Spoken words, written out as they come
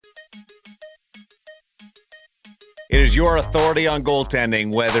It is your authority on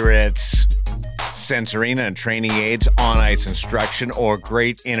goaltending, whether it's Sensorina and training aids, on-ice instruction, or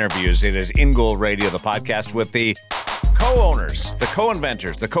great interviews. It is In Goal Radio, the podcast with the co-owners, the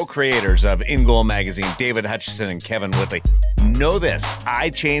co-inventors, the co-creators of In Goal Magazine, David Hutchison and Kevin Whitley. Know this, I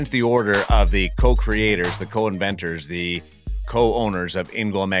changed the order of the co-creators, the co-inventors, the co-owners of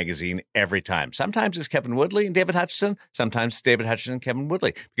In Goal Magazine every time. Sometimes it's Kevin Woodley and David Hutchison. Sometimes it's David Hutchison and Kevin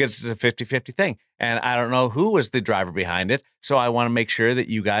Woodley, because it's a 50-50 thing. And I don't know who was the driver behind it, so I want to make sure that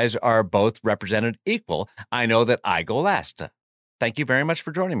you guys are both represented equal. I know that I go last. Thank you very much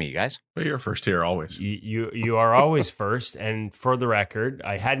for joining me, you guys. Well, you're first here always. You are always first. And for the record,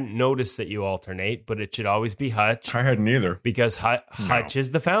 I hadn't noticed that you alternate, but it should always be Hutch. I hadn't either. Because Hutch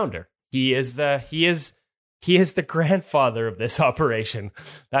is the founder. He is the grandfather of this operation.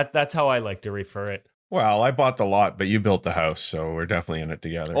 That's how I like to refer it. Well, I bought the lot, but you built the house, so we're definitely in it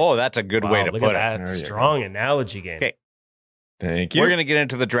together. Oh, that's a good way to put it. That strong analogy game. Okay. Thank you. We're going to get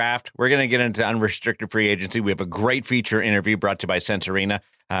into the draft. We're going to get into unrestricted free agency. We have a great feature interview brought to you by Sensorina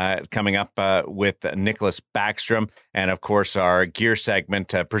coming up with Niklas Backstrom. And, of course, our gear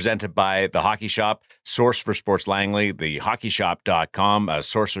segment presented by The Hockey Shop, Source for Sports Langley, thehockeyshop.com.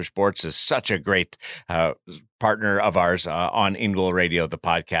 Source for Sports is such a great partner of ours on In Goal Radio, the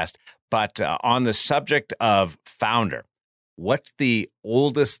podcast. But on the subject of founder, what's the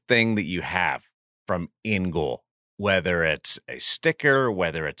oldest thing that you have from In Goal? Whether it's a sticker,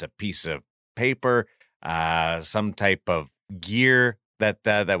 whether it's a piece of paper, some type of gear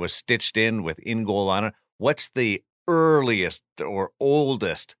that was stitched in with In Goal on it. What's the earliest or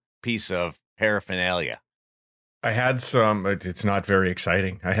oldest piece of paraphernalia? I had some. It's not very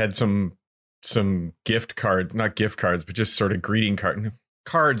exciting. I had some gift card, not gift cards, but just sort of greeting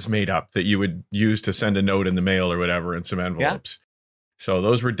cards made up that you would use to send a note in the mail or whatever, and some envelopes. Yeah. So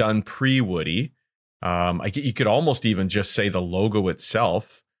those were done pre-Woody. You could almost even just say the logo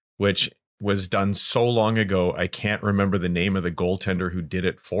itself, which was done so long ago, I can't remember the name of the goaltender who did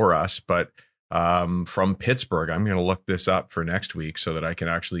it for us, but from Pittsburgh. I'm going to look this up for next week so that I can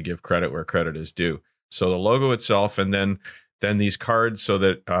actually give credit where credit is due. So the logo itself, and then these cards, so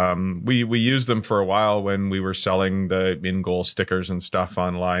that we used them for a while when we were selling the In Goal stickers and stuff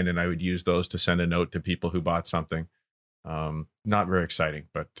online, and I would use those to send a note to people who bought something. Not very exciting,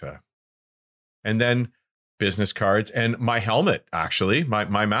 but... And then business cards and my helmet, actually,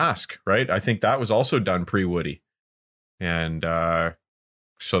 my mask, right? I think that was also done pre-Woody. And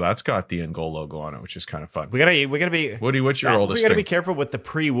so that's got the In Goal logo on it, which is kind of fun. We gotta be Woody, what's your oldest We gotta thing? be careful with the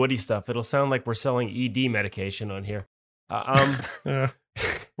pre-Woody stuff. It'll sound like we're selling ED medication on here.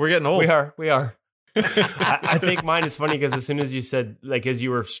 We're getting old. We are. I think mine is funny because as soon as you said, like, as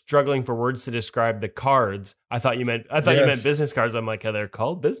you were struggling for words to describe the cards, I thought you meant business cards. I'm like, they're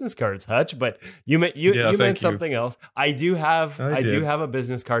called business cards, Hutch, but you meant something else. I do have a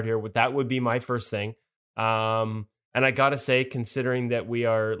business card here. That would be my first thing. And I gotta say, considering that we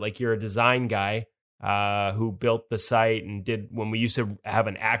are, like, you're a design guy who built the site and did, when we used to have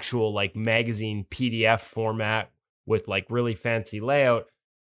an actual, like, magazine PDF format with, like, really fancy layout.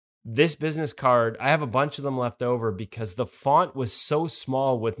 This business card, I have a bunch of them left over because the font was so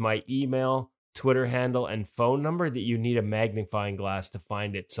small with my email, Twitter handle, and phone number that you need a magnifying glass to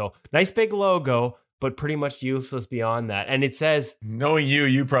find it. So nice big logo, but pretty much useless beyond that. And it says... Knowing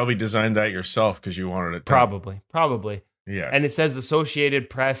you probably designed that yourself because you wanted it. Probably. Yeah. And it says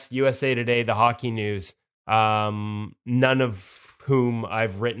Associated Press, USA Today, The Hockey News. None of whom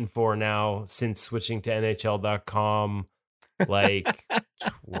I've written for now since switching to NHL.com. Like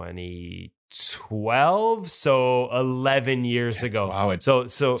 2012, so 11 years ago. Wow, so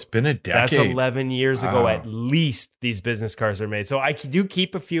it's been a decade. That's 11 years ago at least. These business cards are made, so I do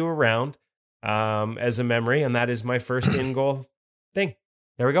keep a few around as a memory, and that is my first In Goal thing.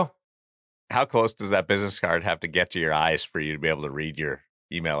 There we go. How close does that business card have to get to your eyes for you to be able to read your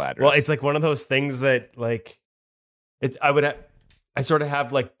email address? Well, it's like one of those things that, like, I sort of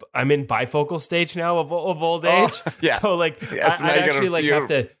have, like, I'm in bifocal stage now of old age. Yeah. So, like, yes, I actually, like, have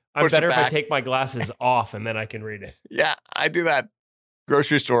to, I'm better if I back. take my glasses off and then I can read it. Yeah, I do that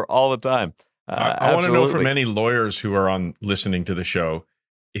grocery store all the time. I want to know from any lawyers who are listening to the show,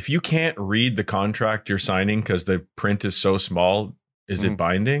 if you can't read the contract you're signing because the print is so small, is it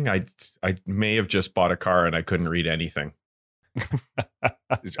binding? I may have just bought a car and I couldn't read anything.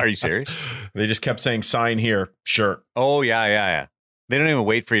 Are you serious? They just kept saying, sign here. Sure. Oh, yeah. They don't even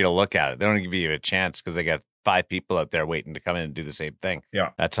wait for you to look at it. They don't give you a chance because they got 5 people out there waiting to come in and do the same thing.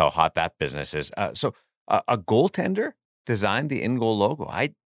 Yeah. That's how hot that business is. So a goaltender designed the In Goal logo.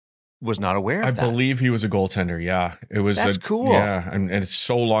 was not aware of I that. believe he was a goaltender. Yeah, it was. That's cool. Yeah, and it's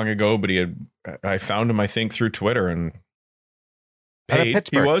so long ago, but I found him, I think, through Twitter and paid.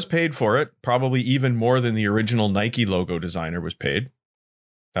 He was paid for it, probably even more than the original Nike logo designer was paid.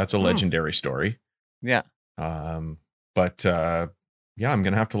 That's a legendary story. Yeah. But yeah, I'm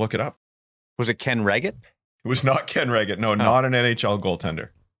gonna have to look it up. Was it Ken Reggett? It was not Ken Reggett. No, not an NHL goaltender.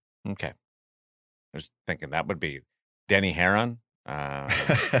 Okay. I was thinking that would be Denny Herron.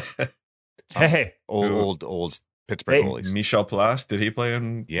 Hey, old Pittsburgh goalies. Michel Plas, did he play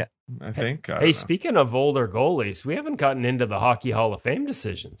in? Yeah, I think. Hey, speaking of older goalies, we haven't gotten into the Hockey Hall of Fame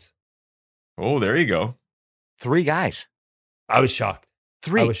decisions. Oh, there you go. 3 guys. I was shocked.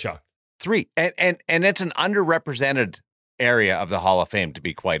 3. And it's an underrepresented area of the Hall of Fame, to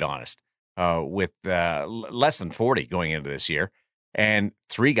be quite honest, with less than 40 going into this year. And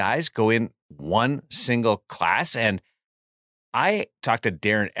 3 guys go in one single class. And I talked to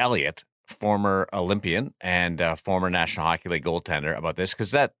Darren Elliott, former Olympian and former National Hockey League goaltender, about this,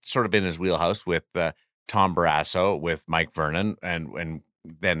 because that's sort of been his wheelhouse with Tom Barrasso, with Mike Vernon, and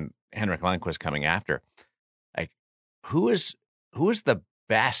then Henrik Lundqvist coming after. Like, who is the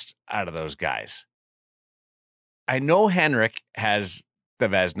best out of those guys? I know Henrik has the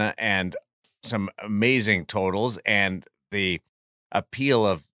Vezina and some amazing totals and the appeal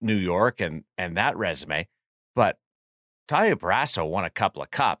of New York and that resume, but Tommy Barrasso won a couple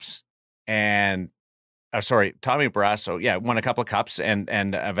of cups, and Tommy Barrasso, won a couple of cups and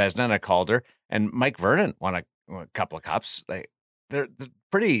a Vezina and a Calder, and Mike Vernon won a couple of cups. They're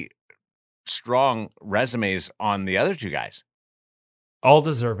pretty strong resumes on the other 2 guys. All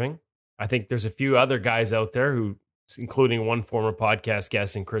deserving. I think there's a few other guys out there who, including one former podcast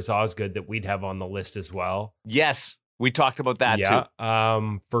guest and Chris Osgood, that we'd have on the list as well. Yes, we talked about that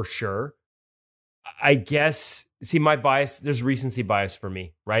too. For sure. I guess, see, my bias, there's recency bias for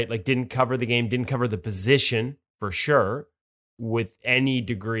me, right? Like, didn't cover the game, didn't cover the position for sure with any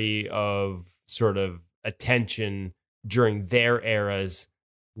degree of sort of attention during their eras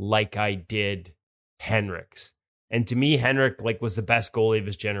like I did Henrik's. And to me, Henrik was the best goalie of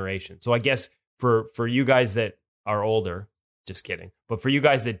his generation. So I guess for you guys that are older, just kidding, but for you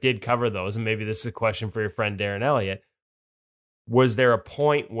guys that did cover those, and maybe this is a question for your friend Darren Elliott, was there a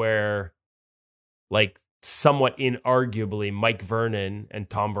point where, somewhat inarguably, Mike Vernon and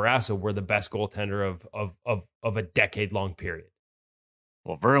Tom Barrasso were the best goaltender of a decade-long period?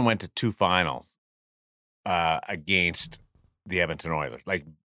 Well, Vernon went to 2 finals against the Edmonton Oilers.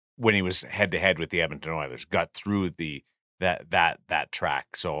 When he was head-to-head with the Edmonton Oilers, got through that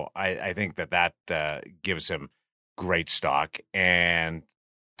track. So I think that gives him great stock. And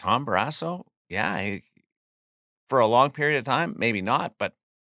Tom Barrasso, for a long period of time, maybe not, but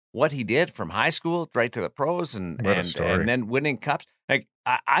what he did from high school right to the pros and then winning cups.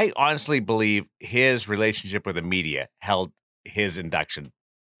 I honestly believe his relationship with the media held his induction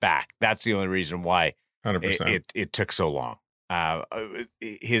back. That's the only reason why 100%. It took so long.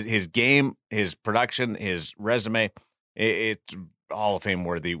 His game, his production, his resume, it's Hall of Fame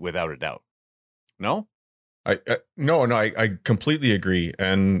worthy without a doubt. No? I completely agree,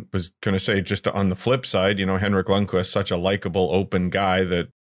 and was going to say, just on the flip side, Henrik Lundqvist, such a likable, open guy that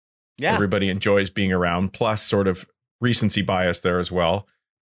everybody enjoys being around, plus sort of recency bias there as well.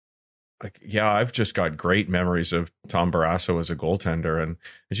 I've just got great memories of Tom Barrasso as a goaltender. And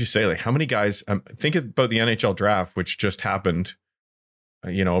as you say, how many guys, think about the NHL draft, which just happened,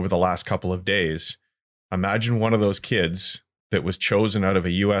 over the last couple of days. Imagine one of those kids that was chosen out of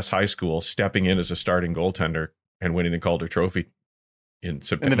a U.S. high school stepping in as a starting goaltender and winning the Calder Trophy in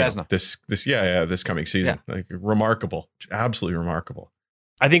September. In the Vezina. This coming season. Remarkable. Absolutely remarkable.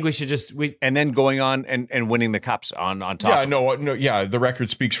 I think we should and then going on and winning the cups on top. The record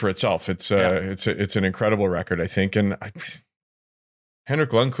speaks for itself. It's an incredible record, I think. And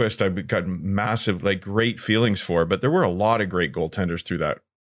Henrik Lundqvist, I've got massive, great feelings for, but there were a lot of great goaltenders through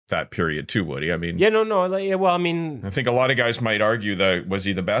that period too, Woody. I mean, I think a lot of guys might argue that was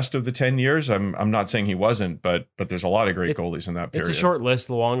he the best of the 10 years? I'm not saying he wasn't, but there's a lot of great goalies in that period. It's a short list.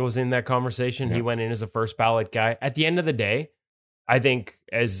 Luongo was in that conversation. Yeah. He went in as a first ballot guy. At the end of the day, I think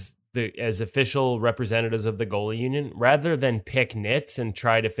as official representatives of the goalie union, rather than pick nits and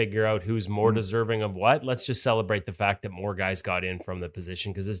try to figure out who's more deserving of what, let's just celebrate the fact that more guys got in from the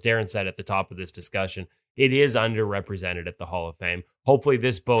position. Because as Darren said at the top of this discussion, it is underrepresented at the Hall of Fame. Hopefully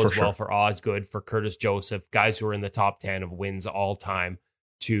this bodes well for Osgood, for Curtis Joseph, guys who are in the top 10 of wins all time,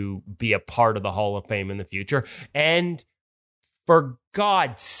 to be a part of the Hall of Fame in the future. And for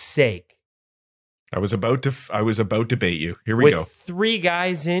God's sake, I was about to bait you. Here we go. With 3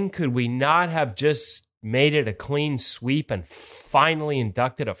 guys in, could we not have just made it a clean sweep and finally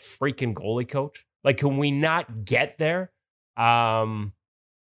inducted a freaking goalie coach? Like, can we not get there? Like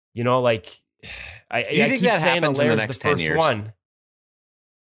I keep saying Allaire's the first one.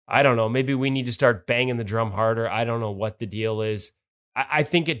 I don't know. Maybe we need to start banging the drum harder. I don't know what the deal is. I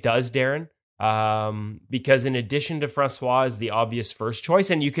think it does, Darren, because in addition to Francois as the obvious first choice,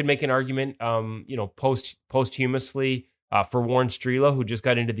 and you could make an argument, posthumously for Warren Strela, who just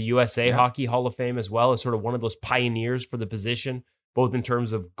got into the USA Hockey Hall of Fame as well, as sort of one of those pioneers for the position, both in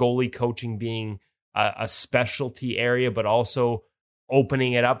terms of goalie coaching being a specialty area, but also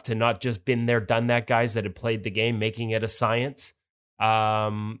opening it up to not just been there, done that guys that had played the game, making it a science.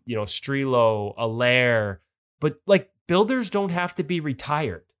 Strelo, Allaire, but like builders don't have to be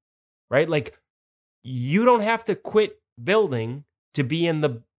retired, right? Like you don't have to quit building to be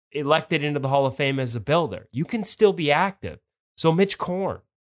elected into the Hall of Fame as a builder. You can still be active. So Mitch Korn,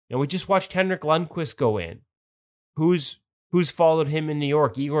 we just watched Henrik Lundqvist go in. Who's followed him in New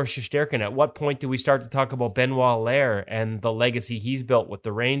York? Igor Shesterkin. At what point do we start to talk about Benoit Allaire and the legacy he's built with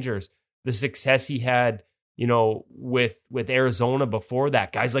the Rangers, the success he had, with Arizona before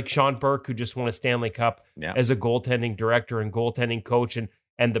that? Guys like Sean Burke, who just won a Stanley Cup as a goaltending director and goaltending coach,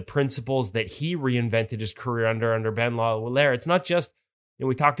 and the principles that he reinvented his career under Benoit Allaire. It's not just,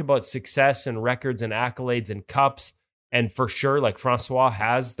 we talked about success and records and accolades and cups, and for sure, like Francois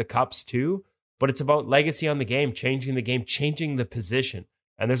has the cups too, but it's about legacy on the game, changing the position.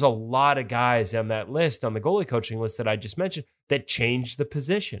 And there's a lot of guys on that list, on the goalie coaching list that I just mentioned, that changed the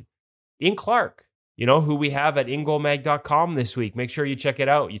position. Ian Clark, who we have at ingoalmag.com this week. Make sure you check it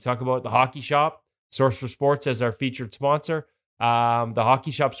out. You talk about the Hockey Shop, Source for Sports as our featured sponsor. The Hockey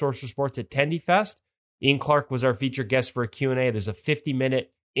Shop, Source for Sports at Tendy Fest. Ian Clark was our featured guest for a Q&A. There's a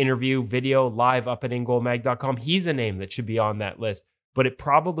 50-minute interview video live up at ingoalmag.com. He's a name that should be on that list. But it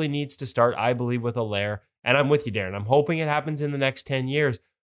probably needs to start, I believe, with Allaire. And I'm with you, Darren. I'm hoping it happens in the next 10 years.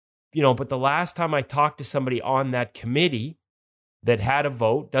 But the last time I talked to somebody on that committee that had a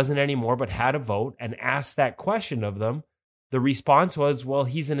vote, doesn't anymore, but had a vote, and asked that question of them, the response was, well,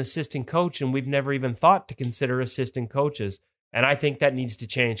 he's an assistant coach, and we've never even thought to consider assistant coaches. And I think that needs to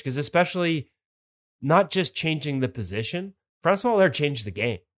change, because especially not just changing the position, Francois Allaire changed the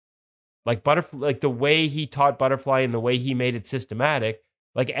game. Like the way he taught butterfly and the way he made it systematic,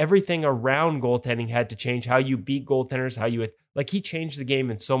 like everything around goaltending had to change. How you beat goaltenders, he changed the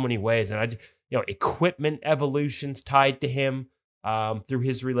game in so many ways. And equipment evolutions tied to him through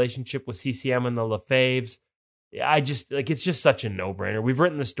his relationship with CCM and the Lefebvres. It's just such a no-brainer. We've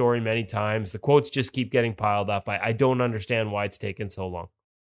written the story many times. The quotes just keep getting piled up. I don't understand why it's taken so long.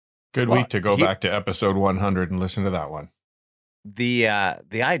 Good week to go back to episode 100 and listen to that one. The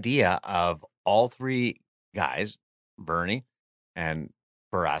idea of all three guys, Bernie and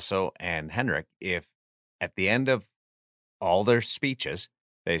Barrasso and Henrik, if at the end of all their speeches,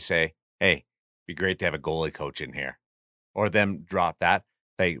 they say, hey, it'd be great to have a goalie coach in here, or them drop that,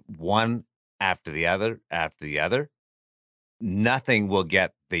 they one after the other, nothing will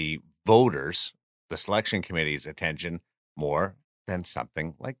get the voters, the selection committee's attention more than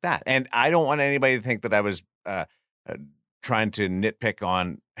something like that. And I don't want anybody to think that I was trying to nitpick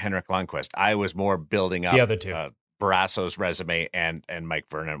on Henrik Lundqvist. I was more building up the other two, Barrasso's resume and Mike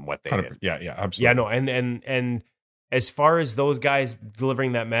Vernon, what they did. Yeah, absolutely. Yeah, no, and as far as those guys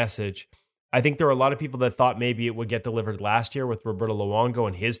delivering that message, I think there were a lot of people that thought maybe it would get delivered last year with Roberto Luongo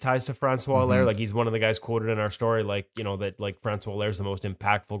and his ties to Francois Allaire. Like he's one of the guys quoted in our story, that Francois Allaire's the most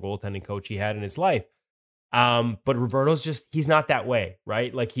impactful goaltending coach he had in his life. But Roberto's he's not that way,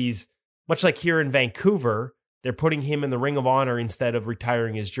 right? Like he's much like here in Vancouver, they're putting him in the Ring of Honor instead of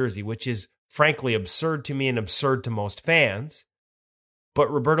retiring his jersey, which is frankly absurd to me and absurd to most fans. But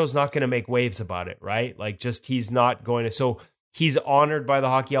Roberto's not going to make waves about it, right? He's not going to. So he's honored by the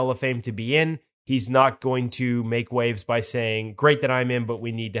Hockey Hall of Fame to be in. He's not going to make waves by saying, great that I'm in, but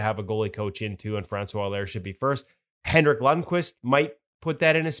we need to have a goalie coach in too, and Francois Allaire should be first. Henrik Lundqvist might put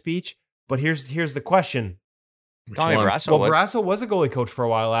that in a speech, but here's the question. Barrasso was a goalie coach for a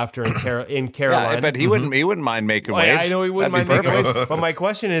while after in Carolina. Yeah, but he wouldn't mind making waves. I know he wouldn't mind making waves. But my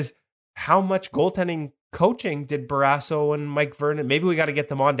question is, how much goaltending coaching did Barrasso and Mike Vernon? Maybe we got to get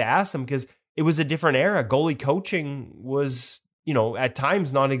them on to ask them, because it was a different era. Goalie coaching was, at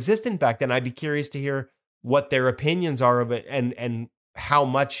times non-existent back then. I'd be curious to hear what their opinions are of it and how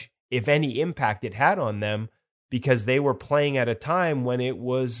much, if any, impact it had on them, because they were playing at a time when it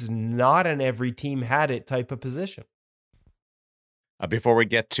was not an every team had it type of position. Before we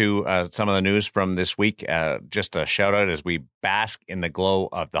get to some of the news from this week, just a shout out as we bask in the glow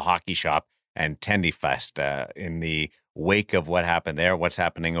of the Hockey Shop and Tendy Fest in the wake of what happened there. What's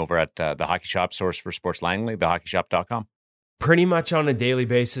happening over at the Hockey Shop, source for Sports Langley, thehockeyshop.com? Pretty much on a daily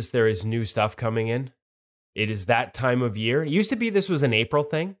basis, there is new stuff coming in. It is that time of year. It used to be this was an April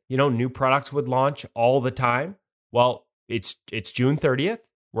thing. New products would launch all the time. Well, it's June 30th.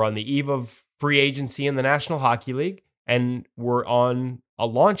 We're on the eve of free agency in the National Hockey League, and we're on a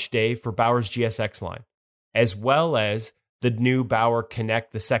launch day for Bauer's GSX line, as well as the new Bauer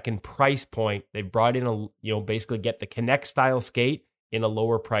Connect, the second price point. They've brought in basically get the Connect style skate in a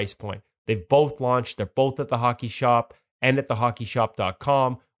lower price point. They've both launched. They're both at the Hockey Shop and at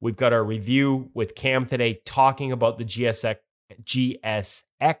thehockeyshop.com. We've got our review with Cam today talking about the GSX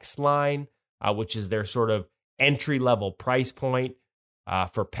line, which is their sort of entry-level price point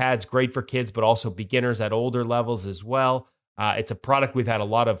for pads, great for kids, but also beginners at older levels as well. It's a product we've had a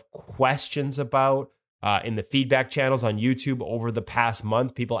lot of questions about in the feedback channels on YouTube over the past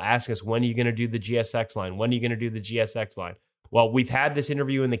month. People ask us, when are you going to do the GSX line? When are you going to do the GSX line? Well, we've had this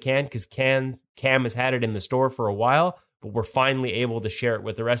interview in the can because Cam has had it in the store for a while, but we're finally able to share it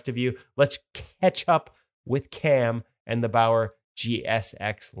with the rest of you. Let's catch up with Cam and the Bauer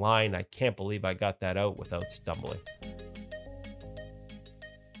GSX line. I can't believe I got that out without stumbling.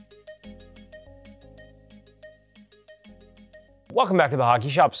 Welcome back to the Hockey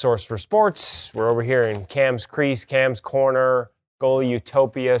Shop, source for sports. We're over here in Cam's crease, Cam's corner, goalie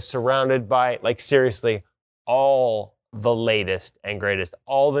utopia, surrounded by, seriously, all the latest and greatest.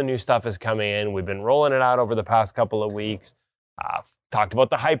 All the new stuff is coming in. We've been rolling it out over the past couple of weeks. Talked about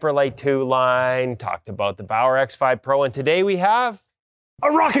the Hyperlite 2 line, talked about the Bauer X5 Pro, and today we have a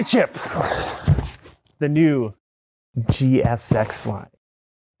rocket ship. The new GSX line.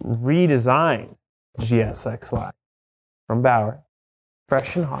 Redesigned GSX line from Bauer.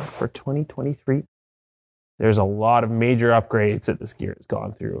 Fresh and hot for 2023. There's a lot of major upgrades that this gear has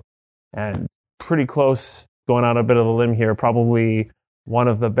gone through. And pretty close, going on a bit of a limb here, probably one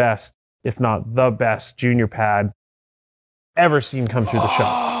of the best, if not the best, junior pad ever seen come through the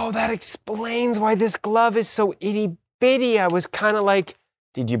shop. Oh, that explains why this glove is so itty bitty. I was kind of like,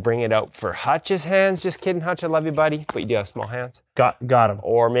 did you bring it out for Hutch's hands? Just kidding, Hutch, I love you, buddy, but you do have small hands. Got him.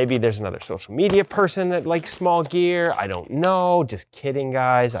 Or maybe there's another social media person that likes small gear. I don't know. Just kidding,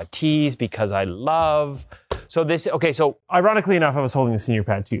 guys. I tease because I love. So ironically enough, I was holding the senior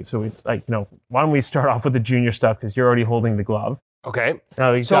pad too. So why don't we start off with the junior stuff because you're already holding the glove. Okay.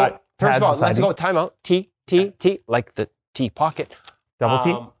 Now first of all, let's go timeout. T, like the T pocket.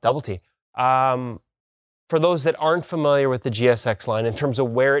 Double T. For those that aren't familiar with the GSX line, in terms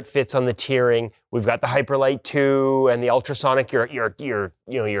of where it fits on the tiering, we've got the Hyperlite 2 and the Ultrasonic. Your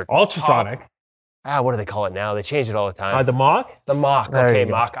Ultrasonic. What do they call it now? They change it all the time. The Mach. The Mach. Okay,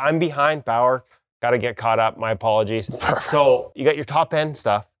 Mach. I'm behind Bauer. Got to get caught up. My apologies. So you got your top end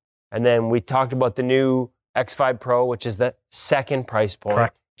stuff, and then we talked about the new X5 Pro, which is the second price point.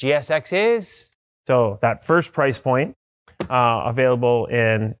 Correct. GSX is so that first price point available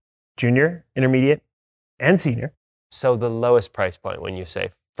in junior, intermediate, and senior. So the lowest price point when you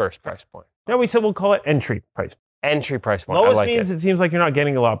say first price point. No, we said we'll call it entry price. Entry price point. Lowest means it seems like you're not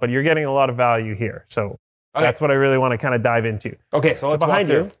getting a lot, but you're getting a lot of value here. So that's what I really want to kind of dive into. Okay, so let's behind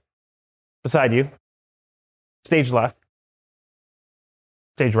you, beside you, stage left,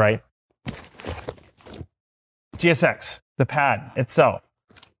 stage right, GSX, the pad itself.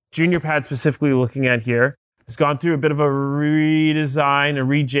 Junior pad specifically looking at here. It's gone through a bit of a redesign, a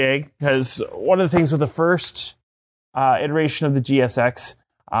rejig, because one of the things with the first iteration of the GSX,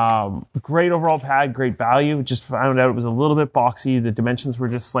 great overall pad, great value. Just found out it was a little bit boxy. The dimensions were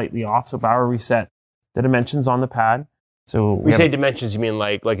just slightly off, so Bauer reset the dimensions on the pad. So we say dimensions, you mean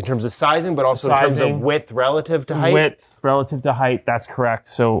like in terms of sizing, but also in terms of width relative to height? Width relative to height, that's correct.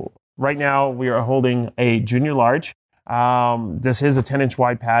 So right now we are holding a junior large. This is a 10-inch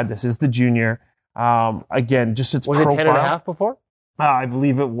wide pad. This is the junior. Again, just its profile. Was it 10 and a half before? I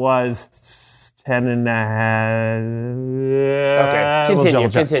believe it was 10 and a half. Okay,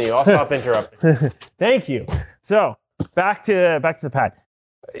 continue. I'll stop interrupting. Thank you. So back to the pad.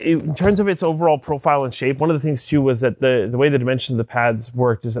 In terms of its overall profile and shape, one of the things too was that the way the dimensions of the pads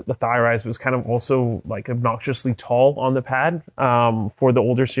worked is that the thigh rise was kind of also like obnoxiously tall on the pad for the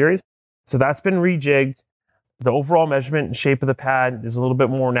older series. So that's been rejigged. The overall measurement and shape of the pad is a little bit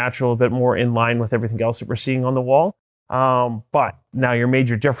more natural, a bit more in line with everything else that we're seeing on the wall. But now your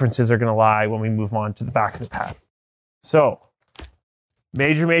major differences are going to lie when we move on to the back of the pad. So,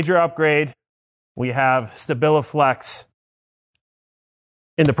 major upgrade. We have StabiliFlex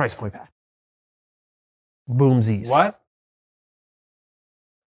in the price point pad. Boomsies. What?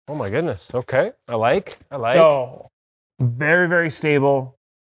 Oh my goodness. Okay. I like. So, very, very stable.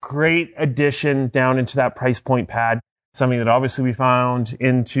 Great addition down into that price point pad. something that obviously we found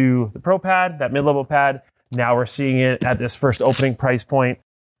into the Pro pad, that mid-level pad. Now we're seeing it at this first opening price point.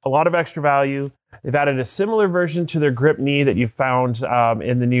 A lot of extra value. They've added a similar version to their grip knee that you found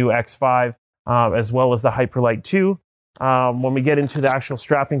in the new X5, as well as the Hyperlite 2. When we get into the actual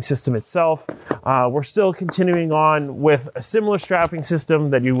strapping system itself, we're still continuing on with a similar strapping system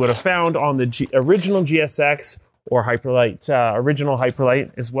that you would have found on the original GSX or Hyperlite, original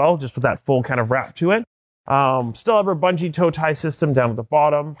Hyperlite as well, just with that full kind of wrap to it. Still have our bungee toe tie system down at the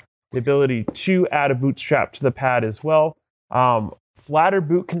bottom, the ability to add a boot strap to the pad as well. Flatter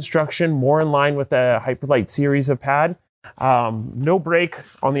boot construction, more in line with the Hyperlite series of pad. No break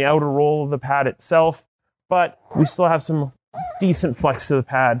on the outer roll of the pad itself, but we still have some decent flex to the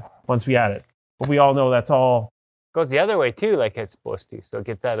pad once we add it. But we all know that's all goes the other way too, like it's supposed to, so it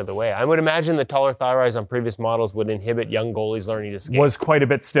gets out of the way. I would imagine the taller thigh rise on previous models would inhibit young goalies learning to skate. Was quite a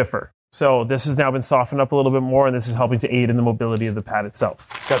bit stiffer. So this has now been softened up a little bit more, and this is helping to aid in the mobility of the pad itself.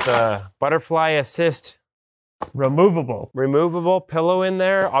 It's got the butterfly assist. Removable pillow in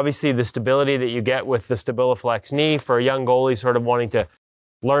there. Obviously, the stability that you get with the StabiliFlex knee for a young goalie sort of wanting to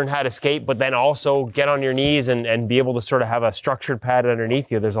learn how to skate, but then also get on your knees and be able to sort of have a structured pad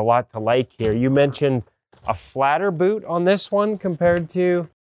underneath you. There's a lot to like here. You mentioned a flatter boot on this one compared to...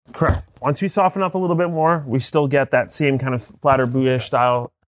 Correct. Once we soften up a little bit more, we still get that same kind of flatter bootish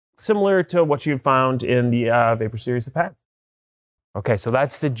style, similar to what you found in the Vapor series of pads. Okay, so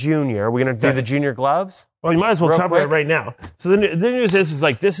that's the junior. We're going to do the junior gloves? Well, you might as well cover it right now. So the news is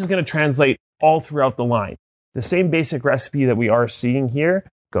like this is going to translate all throughout the line. The same basic recipe that we are seeing here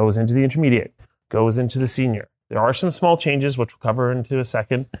goes into the intermediate, goes into the senior. There are some small changes, which we'll cover into a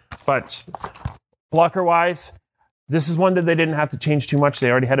second. But blocker-wise, this is one that they didn't have to change too much. They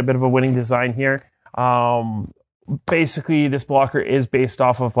already had a bit of a winning design here. Basically, this blocker is based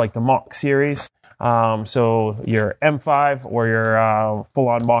off of like the Mach series. So your M5 or your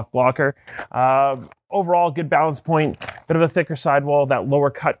full-on Mach blocker. Overall, good balance point, bit of a thicker sidewall, that lower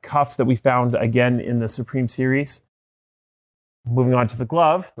cut cuff that we found again in the Supreme series. Moving on to the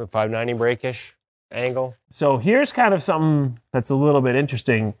glove. The 590 breakish angle. So here's kind of something that's a little bit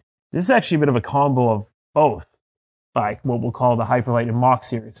interesting. This is actually a bit of a combo of both, like what we'll call the Hyperlite and Mach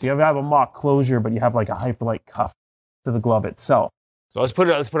series. So you have a Mach closure, but you have like a Hyperlite cuff to the glove itself. So let's put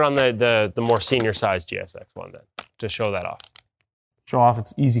it on the more senior size GSX one then, to show that off. Show off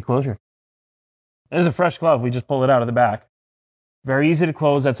its easy closure. This is a fresh glove. We just pull it out of the back. Very easy to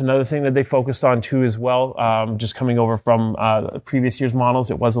close. That's another thing that they focused on too as well. Just coming over from previous year's models,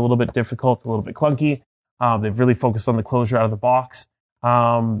 it was a little bit difficult, a little bit clunky. They've really focused on the closure out of the box.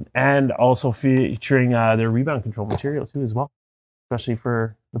 And also featuring their rebound control material too as well, especially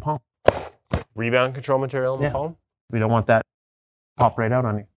for the palm. Rebound control material in the palm? We don't want that pop right out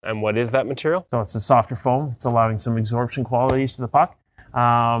on you. And what is that material? So it's a softer foam. It's allowing some absorption qualities to the puck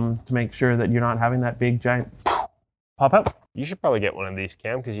to make sure that you're not having that big giant pop out. You should probably get one of these,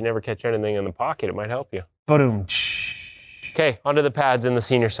 Cam, because you never catch anything in the pocket. It might help you. Boom. Okay, onto the pads in the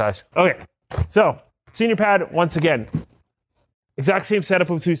senior size. Okay, so senior pad, once again, exact same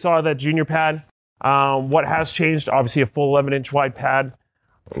setup as we saw that junior pad. What has changed? Obviously a full 11-inch wide pad.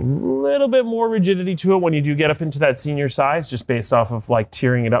 A little bit more rigidity to it when you do get up into that senior size, just based off of like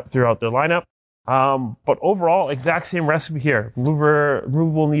tiering it up throughout their lineup. But overall, exact same recipe here.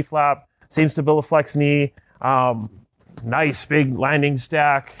 Removable knee flap, same StabiliFlex knee, nice big landing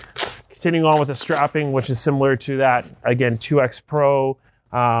stack. Continuing on with the strapping, which is similar to that, again, 2X Pro,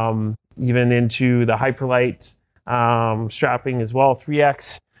 even into the Hyperlite strapping as well,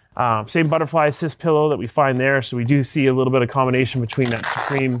 3X. Same butterfly assist pillow that we find there. So we do see a little bit of combination between that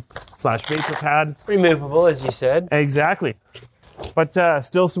Supreme/Vapor pad. Removable, as you said. Exactly. But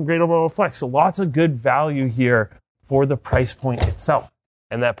still some great overall flex. So lots of good value here for the price point itself.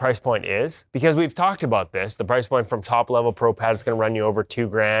 And that price point is? Because we've talked about this. The price point from top level Pro pad is going to run you over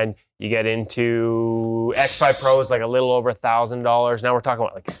 $2,000. You get into X5 Pro is like a little over $1,000. Now we're talking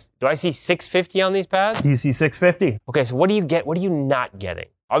about like, do I see $650 on these pads? You see $650. Okay, so what do you get? What are you not getting?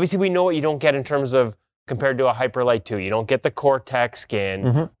 Obviously, we know what you don't get in terms of compared to a Hyperlite 2. You don't get the Cortex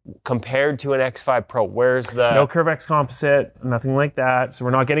skin compared to an X5 Pro. Where's the... No CurveX composite, nothing like that. So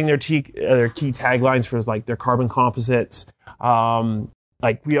we're not getting their key taglines for like their carbon composites.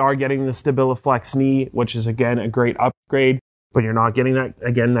 Like we are getting the StabiliFlex knee, which is again a great upgrade, but you're not getting that,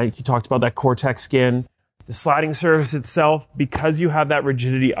 again, like you talked about that Cortex skin. The sliding surface itself, because you have that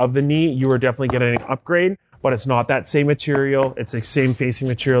rigidity of the knee, you are definitely getting an upgrade, but it's not that same material. It's the same facing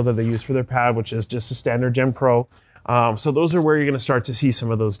material that they use for their pad, which is just a standard Gen Pro. So those are where you're going to start to see some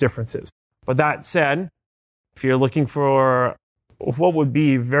of those differences. But that said, if you're looking for what would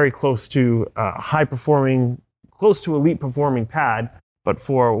be very close to high-performing close to elite performing pad, but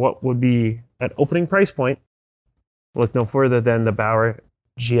for what would be an opening price point, look no further than the Bauer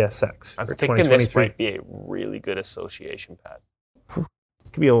GSX. I'm for thinking this 2023. might be a really good association pad. It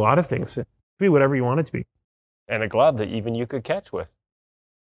could be a lot of things. It could be whatever you want it to be. And a glove that even you could catch with.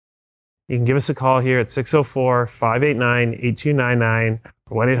 You can give us a call here at 604-589-8299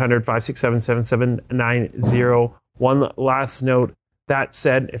 or 1-800-567-7790. One last note. That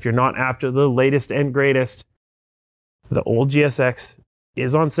said, if you're not after the latest and greatest, the old GSX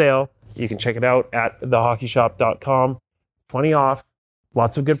is on sale. You can check it out at thehockeyshop.com. 20 off.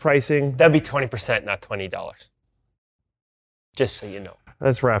 Lots of good pricing. That'd be 20%, not $20. Just so you know.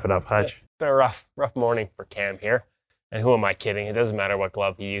 Let's wrap it up, Hutch. Been a rough morning for Cam here. And who am I kidding? It doesn't matter what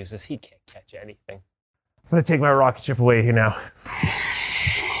glove he uses. He can't catch anything. I'm going to take my rocket ship away here now.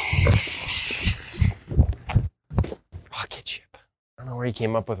 Rocket ship. I don't know where he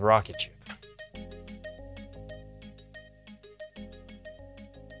came up with rocket ship.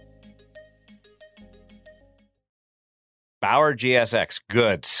 Bauer GSX,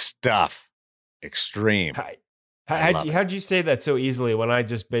 good stuff. Extreme. How'd you say that so easily when I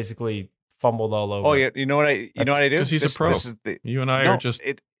just basically fumbled all over? Oh, yeah. You know what I do? Because he's a pro. You and I are just...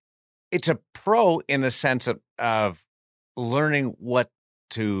 It's a pro in the sense of learning what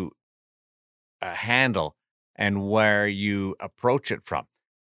to handle and where you approach it from.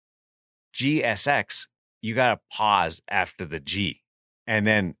 GSX, you got to pause after the G and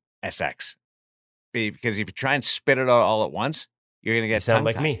then SX. Because if you try and spit it out all at once, you're going to get sound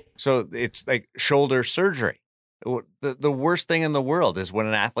like me. So it's like shoulder surgery. The worst thing in the world is when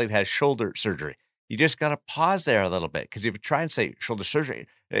an athlete has shoulder surgery. You just got to pause there a little bit, because if you try and say shoulder surgery,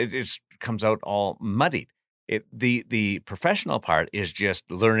 it just comes out all muddied. The professional part is just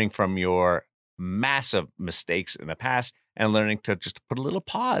learning from your massive mistakes in the past and learning to just put a little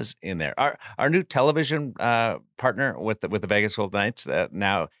pause in there. Our new television partner with the Vegas Golden Knights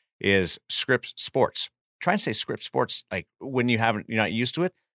now is Scripps Sports. Try and say Scripps Sports like when you're not used to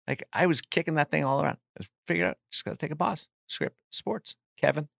it. Like I was kicking that thing all around. I figured out just got to take a pause. Scripps Sports.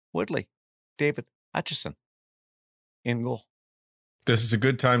 Kevin Woodley, David Hutchison, in goal. This is a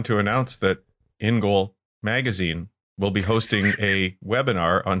good time to announce that In Goal magazine will be hosting a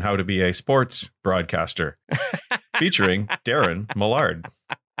webinar on how to be a sports broadcaster featuring Darren Millard.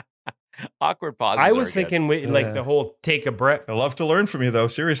 Awkward pauses. I was thinking like the whole take a breath. I love to learn from you, though.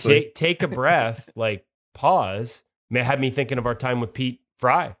 Seriously. Take a breath, like pause. Had me thinking of our time with Pete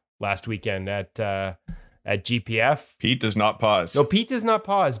Fry last weekend at GPF. Pete does not pause. No, Pete does not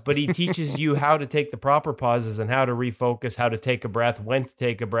pause, but he teaches you how to take the proper pauses and how to refocus, how to take a breath, when to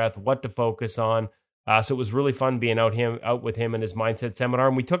take a breath, what to focus on. So it was really fun being out with him and his mindset seminar.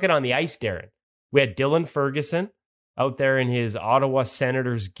 And we took it on the ice, Darren. We had Dylan Ferguson out there in his Ottawa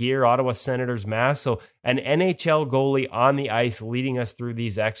Senators gear, Ottawa Senators mask. So an NHL goalie on the ice leading us through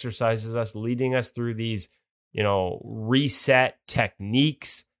these exercises, leading us through these, reset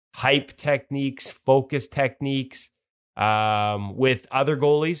techniques, hype techniques, focus techniques, with other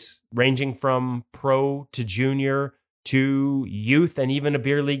goalies ranging from pro to junior to youth, and even a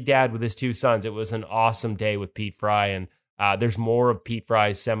beer league dad with his two sons. It was an awesome day with Pete Fry, and there's more of Pete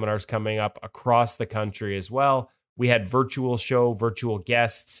Fry's seminars coming up across the country as well. We had virtual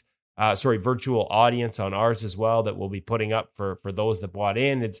guests, virtual audience on ours as well that we'll be putting up for those that bought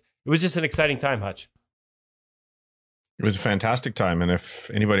in. It was just an exciting time, Hutch. It was a fantastic time. And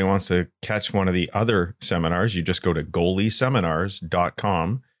if anybody wants to catch one of the other seminars, you just go to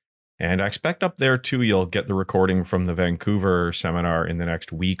goalieseminars.com. And I expect up there, too, you'll get the recording from the Vancouver seminar in the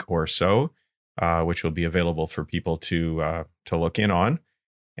next week or so, which will be available for people to look in on.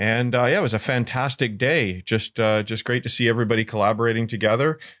 And it was a fantastic day. Just great to see everybody collaborating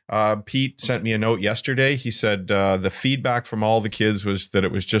together. Pete sent me a note yesterday. He said the feedback from all the kids was that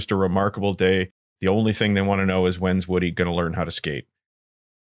it was just a remarkable day. The only thing they want to know is when's Woody going to learn how to skate.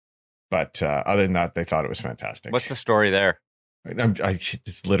 But other than that, they thought it was fantastic. What's the story there?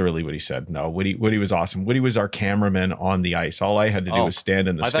 It's literally what he said. No, Woody was awesome. Woody was our cameraman on the ice. All I had to do was stand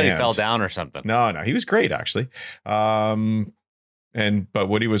in the stands. I thought he fell down or something. No, he was great, actually. But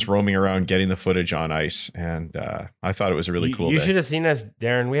Woody was roaming around getting the footage on ice, and I thought it was a really cool day. You should have seen us,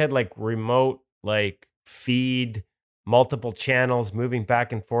 Darren. We had remote feed, multiple channels moving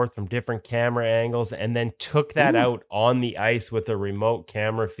back and forth from different camera angles, and then took that out on the ice with a remote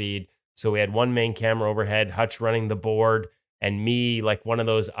camera feed. So we had one main camera overhead, Hutch running the board, and me, like one of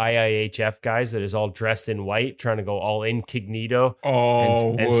those IIHF guys that is all dressed in white, trying to go all incognito.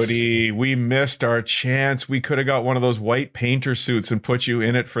 Oh, Woody, we missed our chance. We could have got one of those white painter suits and put you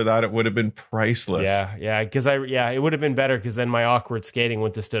in it for that. It would have been priceless. Yeah, because it would have been better because then my awkward skating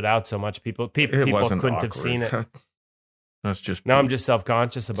wouldn't have stood out so much. People couldn't awkward. have seen it. That's just now I'm just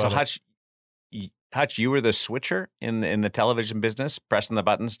self-conscious about it. Hutch, you were the switcher in the television business, pressing the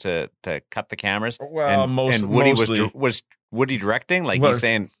buttons to cut the cameras. Well, and Woody mostly. was Woody directing? Like he's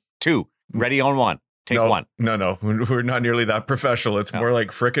saying 2, ready on 1, take 1. No, we're not nearly that professional. It's more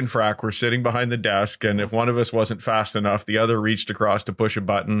like frick and frack. We're sitting behind the desk, and if one of us wasn't fast enough, the other reached across to push a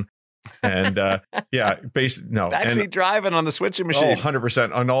button. And backseat driving on the switching machine.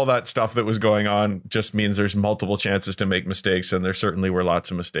 100%. On all that stuff that was going on just means there's multiple chances to make mistakes, and there certainly were lots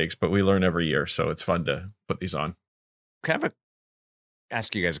of mistakes, but we learn every year, so it's fun to put these on. Kind of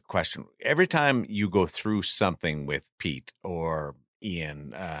ask you guys a question. Every time you go through something with Pete or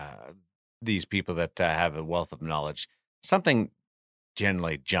Ian, these people that have a wealth of knowledge, something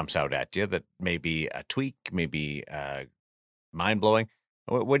generally jumps out at you that may be a tweak, maybe mind-blowing.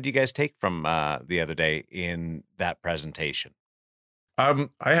 What did you guys take from the other day in that presentation? I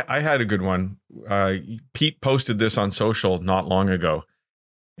had a good one. Pete posted this on social not long ago,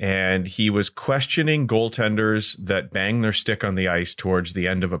 and he was questioning goaltenders that bang their stick on the ice towards the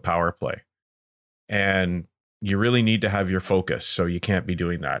end of a power play. And you really need to have your focus, so you can't be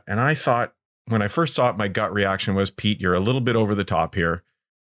doing that. And I thought, when I first saw it, my gut reaction was, Pete, you're a little bit over the top here.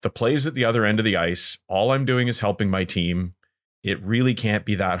 The play's at the other end of the ice. All I'm doing is helping my team. It really can't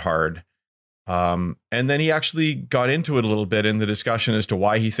be that hard. And then he actually got into it a little bit in the discussion as to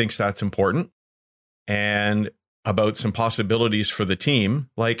why he thinks that's important and about some possibilities for the team.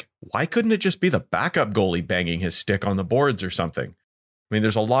 Like, why couldn't it just be the backup goalie banging his stick on the boards or something? I mean,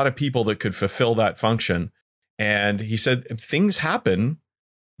 there's a lot of people that could fulfill that function. And he said, things happen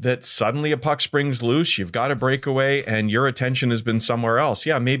that suddenly a puck springs loose, you've got a breakaway, and your attention has been somewhere else.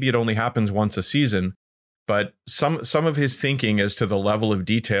 Yeah, maybe it only happens once a season. But some of his thinking as to the level of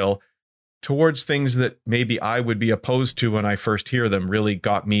detail towards things that maybe I would be opposed to when I first hear them really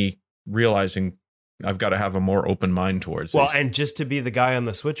got me realizing I've got to have a more open mind towards Well, these. and just to be the guy on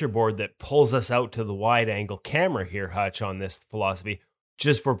the switcher board that pulls us out to the wide angle camera here, Hutch, on this philosophy,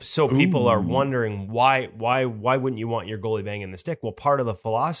 just for so people are wondering why wouldn't you want your goalie banging the stick? Well, part of the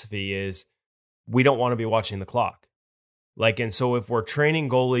philosophy is we don't want to be watching the clock. Like, and so if we're training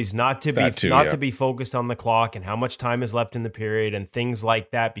goalies not to be focused on the clock and how much time is left in the period and things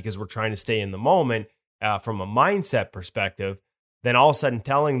like that, because we're trying to stay in the moment from a mindset perspective, then all of a sudden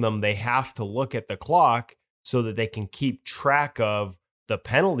telling them they have to look at the clock so that they can keep track of the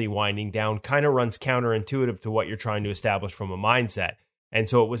penalty winding down kind of runs counterintuitive to what you're trying to establish from a mindset. And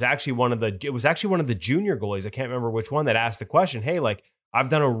so it was actually one of the junior goalies, I can't remember which one, that asked the question, hey, like, I've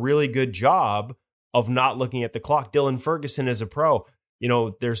done a really good job of not looking at the clock. Dylan Ferguson is a pro. You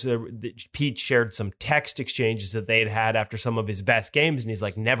know, Pete shared some text exchanges that they had after some of his best games, and he's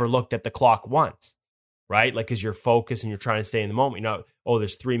like, never looked at the clock once, right? Like, because you're focused and you're trying to stay in the moment. You know, oh,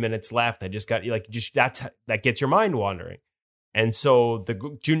 there's 3 minutes left. I just got, like, just that gets your mind wandering. And so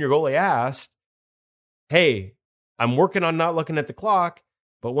the junior goalie asked, hey, I'm working on not looking at the clock,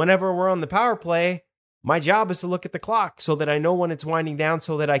 but whenever we're on the power play, my job is to look at the clock so that I know when it's winding down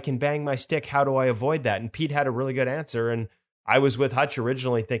so that I can bang my stick. How do I avoid that? And Pete had a really good answer. And I was with Hutch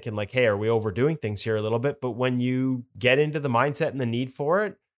originally thinking like, hey, are we overdoing things here a little bit? But when you get into the mindset and the need for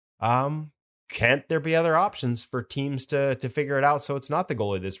it, can't there be other options for teams to figure it out so it's not the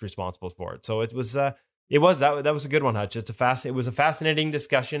goalie that's responsible for it? So that was a good one, Hutch. It was a fascinating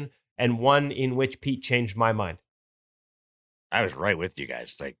discussion and one in which Pete changed my mind. I was right with you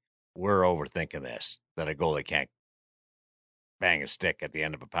guys. Like, we're overthinking this, that a goalie can't bang a stick at the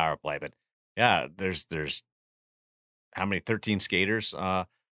end of a power play. But yeah, there's how many 13 skaters on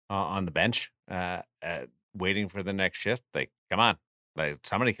the bench waiting for the next shift. Like, come on, like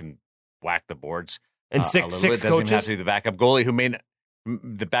somebody can whack the boards. And six coaches. Doesn't have to be the backup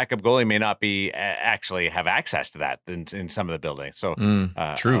goalie may not be actually have access to that in some of the buildings. So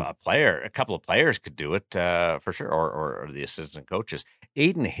true. A couple of players could do it for sure, or the assistant coaches.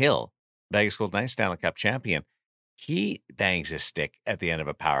 Aiden Hill, Vegas Golden Knights Stanley Cup champion, he bangs his stick at the end of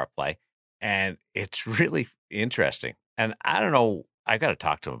a power play, and it's really interesting. And I don't know, I got to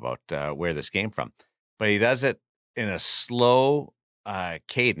talk to him about where this came from, but he does it in a slow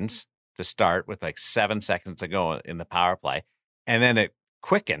cadence to start with like 7 seconds to go in the power play. And then it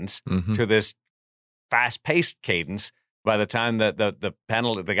quickens to this fast-paced cadence by the time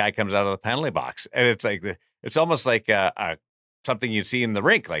the guy comes out of the penalty box. And it's like it's almost like something you'd see in the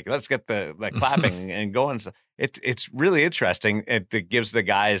rink. Like, let's get the clapping and going. So it's really interesting. It gives the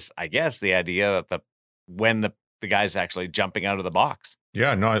guys, I guess, the idea that when the guy's actually jumping out of the box.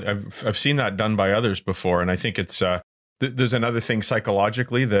 Yeah, no, I've seen that done by others before, and I think it's there's another thing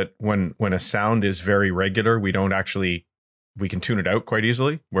psychologically that when a sound is very regular, we can tune it out quite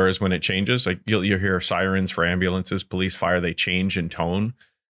easily. Whereas when it changes, like you'll hear sirens for ambulances, police, fire, they change in tone,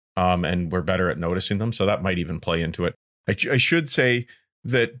 and we're better at noticing them. So that might even play into it. I should say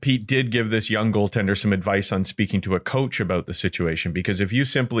that Pete did give this young goaltender some advice on speaking to a coach about the situation, because if you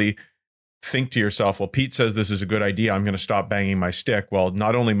simply think to yourself, well, Pete says this is a good idea, I'm going to stop banging my stick. Well,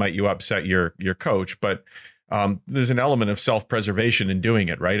 not only might you upset your coach, but there's an element of self-preservation in doing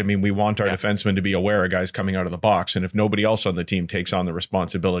it, right? I mean, we want our defensemen to be aware a guy's coming out of the box. And if nobody else on the team takes on the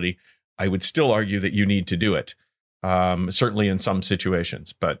responsibility, I would still argue that you need to do it, certainly in some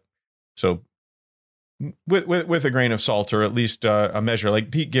situations. But so with a grain of salt, or at least a measure,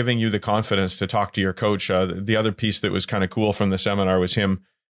 like Pete giving you the confidence to talk to your coach. The other piece that was kind of cool from the seminar was him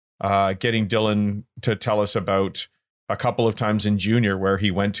getting Dylan to tell us about a couple of times in junior where he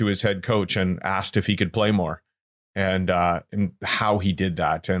went to his head coach and asked if he could play more, and how he did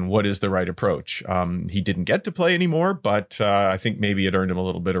that and what is the right approach. He didn't get to play anymore, but I think maybe it earned him a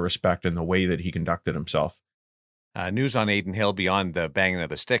little bit of respect in the way that he conducted himself. News on Adin Hill beyond the banging of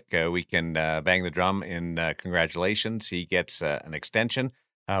the stick. We can bang the drum in congratulations. He gets an extension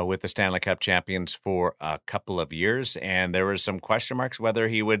with the Stanley Cup champions for a couple of years. And there were some question marks whether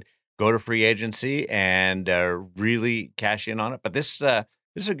he would go to free agency and really cash in on it. But this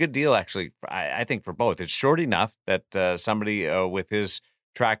is a good deal, actually, I think, for both. It's short enough that somebody with his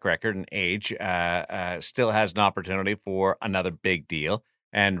track record and age still has an opportunity for another big deal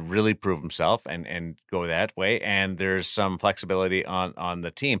and really prove himself and go that way. And there's some flexibility on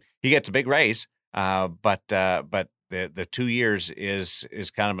the team. He gets a big raise, but the 2 years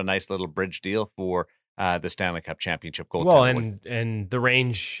is kind of a nice little bridge deal for the Stanley Cup championship goaltender. Well, and the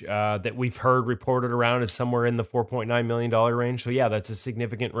range that we've heard reported around is somewhere in the $4.9 million range. So yeah, that's a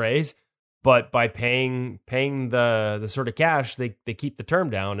significant raise. But by paying the sort of cash, they keep the term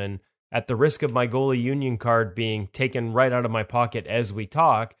down. And at the risk of my goalie union card being taken right out of my pocket as we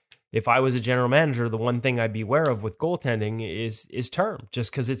talk, if I was a general manager, the one thing I'd be aware of with goaltending is term,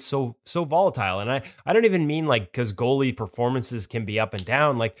 just because it's so volatile. And I don't even mean like because goalie performances can be up and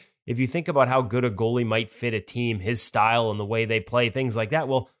down. Like if you think about how good a goalie might fit a team, his style and the way they play, things like that,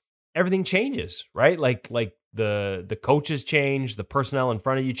 well, everything changes, right? Like the coaches change, the personnel in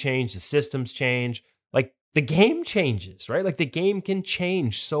front of you change, the systems change. Like the game changes, right? Like the game can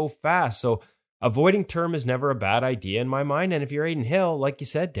change so fast. So avoiding term is never a bad idea in my mind. And if you're Adin Hill, like you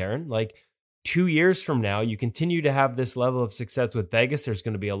said, Darren, like 2 years from now, you continue to have this level of success with Vegas. There's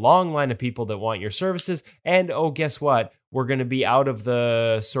going to be a long line of people that want your services. And oh, guess what? We're going to be out of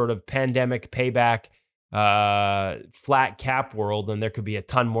the sort of pandemic payback flat cap world, and there could be a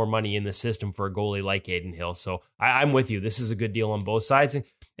ton more money in the system for a goalie like Adin Hill. So I'm with you. This is a good deal on both sides.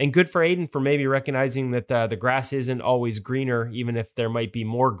 And good for Adin for maybe recognizing that the grass isn't always greener, even if there might be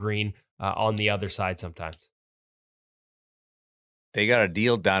more green on the other side sometimes. They got a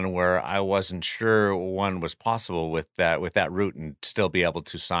deal done where I wasn't sure one was possible with that route and still be able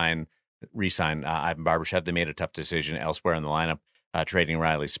to re-sign Ivan Barbashev. They made a tough decision elsewhere in the lineup, trading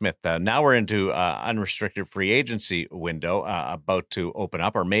Riley Smith. Now we're into unrestricted free agency window about to open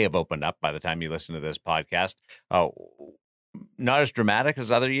up, or may have opened up by the time you listen to this podcast. Not as dramatic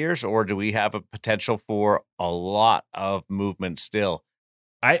as other years, or do we have a potential for a lot of movement still?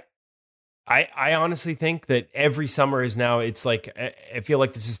 I honestly think that every summer is now, it's like, I feel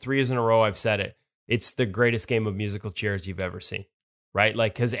like this is 3 years in a row I've said it. It's the greatest game of musical chairs you've ever seen, right?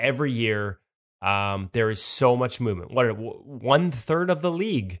 Like, because every year there is so much movement. 1/3 of the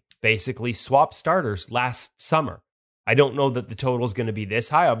league basically swapped starters last summer. I don't know that the total is going to be this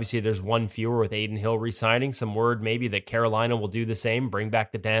high. Obviously, there's one fewer with Adin Hill re-signing. Some word maybe that Carolina will do the same, bring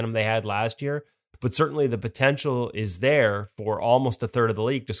back the tandem they had last year. But certainly the potential is there for almost 1/3 of the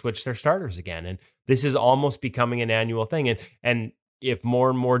league to switch their starters again. And this is almost becoming an annual thing. And if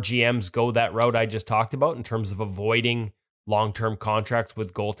more and more GMs go that route I just talked about in terms of avoiding long-term contracts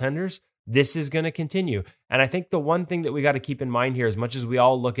with goaltenders, this is going to continue. And I think the one thing that we got to keep in mind here, as much as we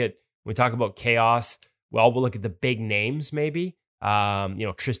all we talk about chaos, we'll look at the big names maybe.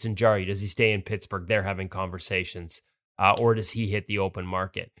 Tristan Jarry, does he stay in Pittsburgh? They're having conversations. Or does he hit the open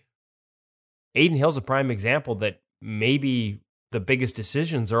market? Adin Hill's a prime example that maybe the biggest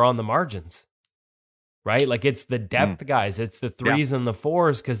decisions are on the margins, right? Like it's the depth guys. It's the 3s and the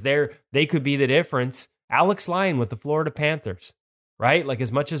 4s because they could be the difference. Alex Lyon with the Florida Panthers, right? Like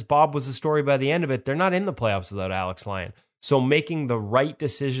as much as Bob was a story by the end of it, they're not in the playoffs without Alex Lyon. So making the right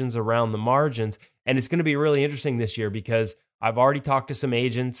decisions around the margins. And it's going to be really interesting this year because I've already talked to some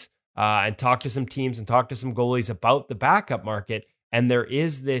agents and talked to some teams and talked to some goalies about the backup market. And there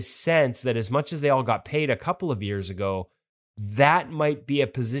is this sense that as much as they all got paid a couple of years ago, that might be a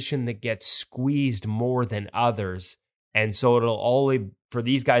position that gets squeezed more than others. And so for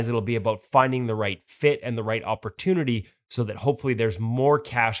these guys, it'll be about finding the right fit and the right opportunity so that hopefully there's more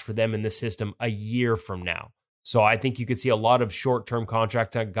cash for them in the system a year from now. So I think you could see a lot of short-term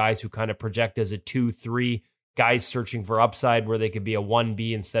contracts on guys who kind of project as a 2-3, guys searching for upside where they could be a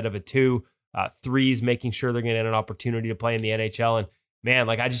 1B instead of a 2, threes making sure they're going to get an opportunity to play in the NHL. And man,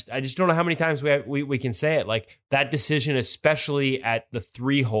 like I just don't know how many times we can say it. Like that decision, especially at the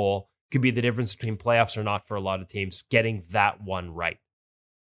 3 hole, could be the difference between playoffs or not for a lot of teams, getting that one right.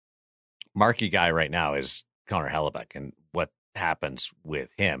 Marquee guy right now is Connor Hellebuck, and what happens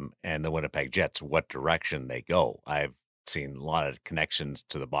with him and the Winnipeg Jets, what direction they go. I've seen a lot of connections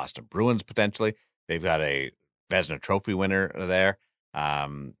to the Boston Bruins potentially. They've got a Vezina Trophy winner there.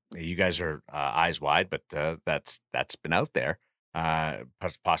 You guys are eyes wide, but that's been out there.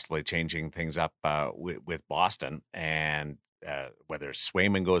 Possibly changing things up with Boston, and whether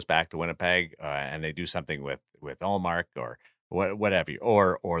Swayman goes back to Winnipeg and they do something with Ullmark or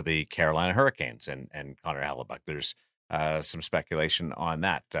whatever, or the Carolina Hurricanes and Connor Hellebuck. There's some speculation on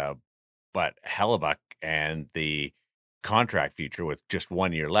that, but Hellebuck and the contract future with just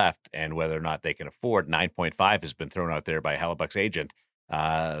 1 year left, and whether or not they can afford 9.5 has been thrown out there by Hellebuck's agent.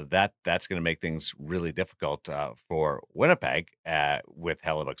 That's going to make things really difficult for Winnipeg with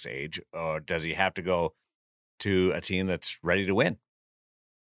Hellebuck's age. Or does he have to go to a team that's ready to win?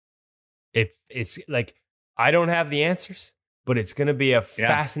 It's like, I don't have the answers, but it's going to be a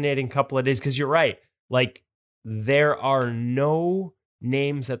fascinating couple of days because you're right. Like, there are no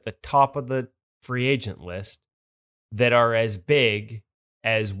names at the top of the free agent list that are as big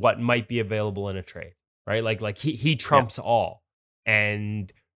as what might be available in a trade, right? Like he trumps all.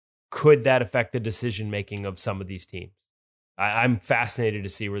 And could that affect the decision-making of some of these teams? I'm fascinated to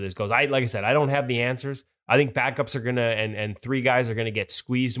see where this goes. Like I said, I don't have the answers. I think backups are going to, and 3 guys are going to get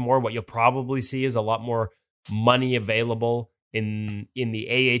squeezed more. What you'll probably see is a lot more money available in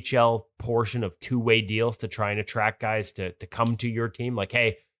the AHL portion of 2-way deals to try and attract guys to come to your team. Like,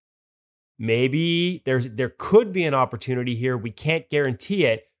 hey, maybe there could be an opportunity here. We can't guarantee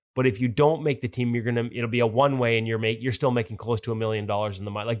it, but if you don't make the team, it'll be a 1-way, and you're still making close to $1 million in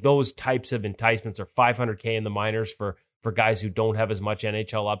the minor. Like those types of enticements are $500K in the minors for guys who don't have as much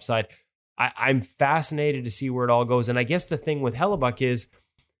NHL upside. I'm fascinated to see where it all goes. And I guess the thing with Hellebuck is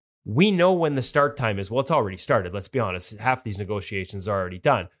we know when the start time is. Well, it's already started. Let's be honest. Half these negotiations are already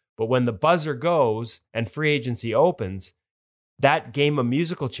done. But when the buzzer goes and free agency opens, that game of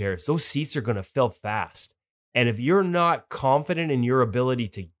musical chairs, those seats are going to fill fast. And if you're not confident in your ability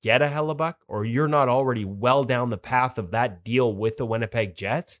to get a Hellebuck, or you're not already well down the path of that deal with the Winnipeg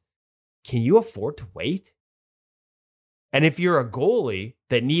Jets, can you afford to wait? And if you're a goalie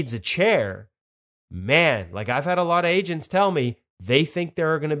that needs a chair, man, like I've had a lot of agents tell me they think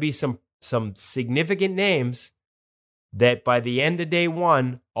there are going to be some significant names that by the end of day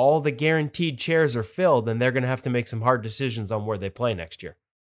one, all the guaranteed chairs are filled, and they're going to have to make some hard decisions on where they play next year.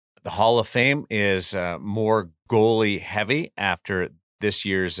 The Hall of Fame is more goalie heavy after this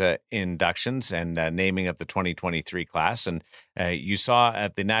year's inductions and naming of the 2023 class. And you saw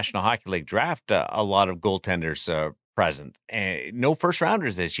at the National Hockey League draft a lot of goaltenders present. No first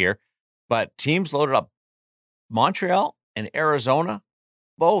rounders this year, but teams loaded up. Montreal and Arizona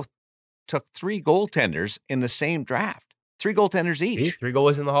both took 3 goaltenders in the same draft. 3 goaltenders each. 3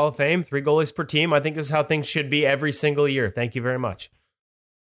 goalies in the Hall of Fame, 3 goalies per team. I think this is how things should be every single year. Thank you very much.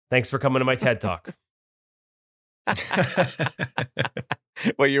 Thanks for coming to my TED Talk.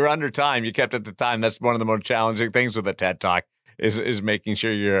 Well, you're under time. You kept it to time. That's one of the most challenging things with a TED Talk is making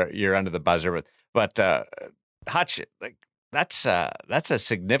sure you're under the buzzer. But Hutch, like that's a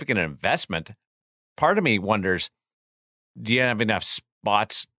significant investment. Part of me wonders, do you have enough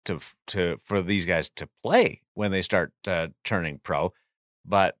spots for these guys to play when they start turning pro?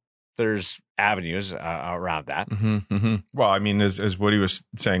 But there's avenues around that. Mm-hmm, mm-hmm. Well, I mean, as Woody was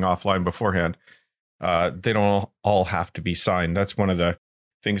saying offline beforehand, they don't all have to be signed. That's one of the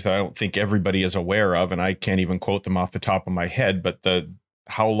things that I don't think everybody is aware of, and I can't even quote them off the top of my head. But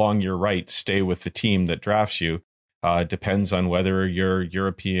how long your rights stay with the team that drafts you depends on whether you're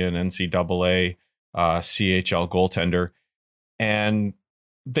European, NCAA, CHL goaltender, and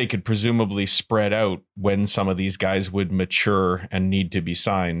they could presumably spread out when some of these guys would mature and need to be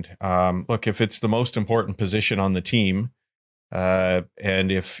signed. Look, if it's the most important position on the team,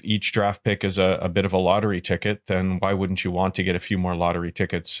 And if each draft pick is a bit of a lottery ticket, then why wouldn't you want to get a few more lottery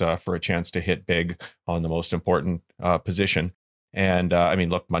tickets for a chance to hit big on the most important position? And I mean,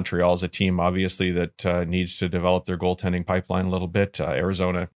 look, Montreal's a team, obviously, that needs to develop their goaltending pipeline a little bit.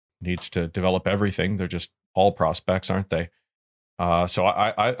 Arizona needs to develop everything. They're just all prospects, aren't they? So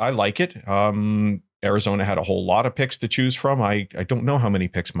I like it. Arizona had a whole lot of picks to choose from. I don't know how many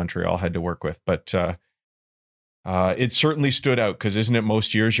picks Montreal had to work with, but it certainly stood out because isn't it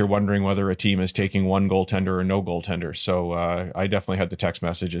most years you're wondering whether a team is taking one goaltender or no goaltender? So I definitely had the text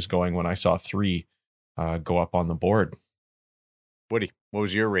messages going when I saw 3 go up on the board. Woody, what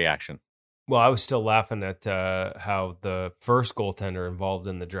was your reaction? Well, I was still laughing at how the first goaltender involved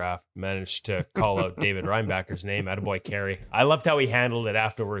in the draft managed to call out David Reinbacher's name. Attaboy Carey. I loved how he handled it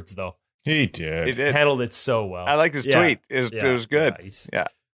afterwards, though. He did. He did. Handled it so well. I like his tweet. It was good. Yeah.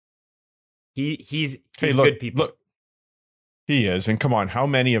 He's look, good people. Look, he is. And come on, how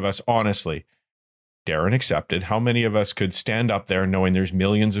many of us, honestly, Darren accepted, how many of us could stand up there knowing there's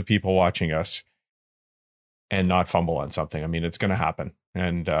millions of people watching us and not fumble on something? I mean, it's going to happen.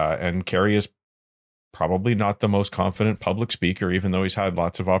 And Carey is probably not the most confident public speaker, even though he's had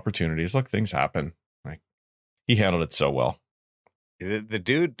lots of opportunities. Look, things happen. Like, he handled it so well. The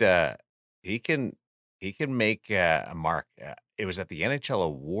dude, he can make a mark. It was at the NHL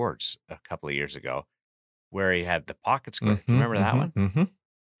Awards a couple of years ago where he had the pocket square. Remember that one? Mm-hmm.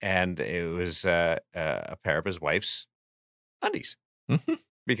 And it was a pair of his wife's undies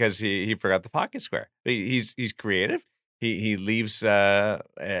because he forgot the pocket square. He's creative. He leaves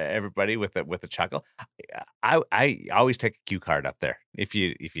everybody with a chuckle. I always take a cue card up there. If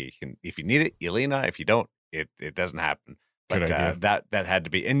you need it, you lean on it. If you don't, it doesn't happen. But that had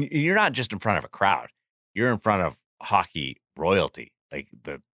to be. And you're not just in front of a crowd. You're in front of hockey royalty, like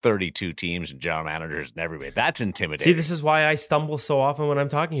the 32 teams and general managers and everybody. That's intimidating. See, this is why I stumble so often when I'm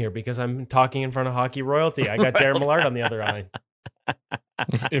talking here, because I'm talking in front of hockey royalty. I got Darren Millard on the other line.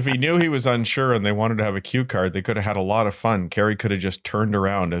 If he knew he was unsure and they wanted to have a cue card, they could have had a lot of fun. Carey could have just turned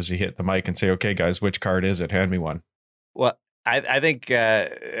around as he hit the mic and say, "Okay, guys, which card is it? Hand me one." Well, I think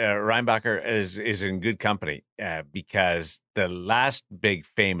Reinbacher is in good company because the last big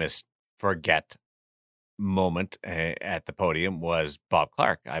famous forget moment at the podium was Bob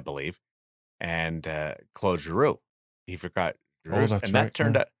Clark, I believe, and Claude Giroux. He forgot Giroux, that's and right. that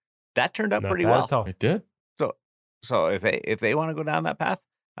turned out Not pretty bad well. at all. It did. So if they want to go down that path,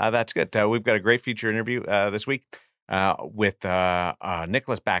 that's good. We've got a great feature interview this week with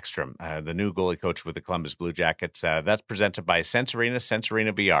Niklas Backstrom, the new goalie coach with the Columbus Blue Jackets. That's presented by Sense Arena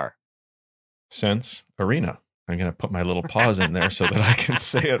VR. Sense Arena. I'm going to put my little pause in there so that I can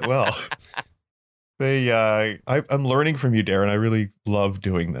say it well. I'm learning from you, Darren. I really love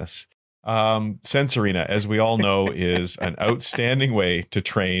doing this. Sense Arena, as we all know, is an outstanding way to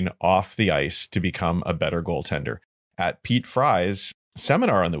train off the ice to become a better goaltender. At Pete Fry's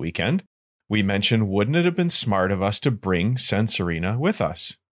seminar on the weekend, we mentioned, wouldn't it have been smart of us to bring Sense Arena with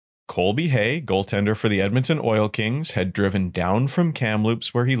us? Colby Hay, goaltender for the Edmonton Oil Kings, had driven down from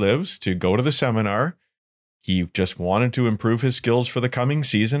Kamloops, where he lives, to go to the seminar. He just wanted to improve his skills for the coming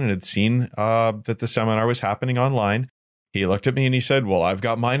season and had seen that the seminar was happening online. He looked at me and he said, "Well, I've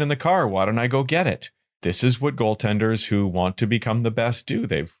got mine in the car. Why don't I go get it?" This is what goaltenders who want to become the best do.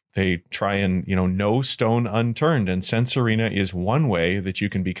 They try and, no stone unturned. And Sense Arena is one way that you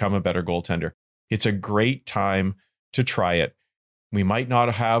can become a better goaltender. It's a great time to try it. We might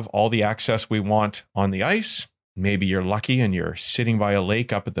not have all the access we want on the ice. Maybe you're lucky and you're sitting by a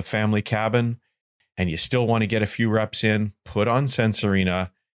lake up at the family cabin and you still want to get a few reps in. Put on Sense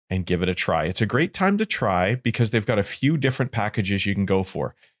Arena and give it a try. It's a great time to try because they've got a few different packages you can go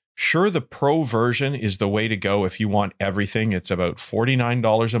for. Sure, the pro version is the way to go if you want everything. It's about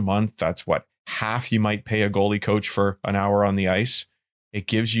 $49 a month. That's what half you might pay a goalie coach for an hour on the ice. It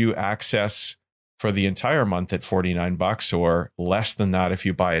gives you access for the entire month at $49 or less than that if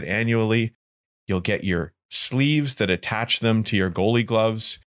you buy it annually. You'll get your sleeves that attach them to your goalie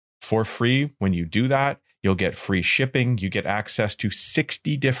gloves for free. When you do that, you'll get free shipping. You get access to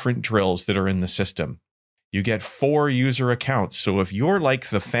 60 different drills that are in the system. You get 4 user accounts. So if you're like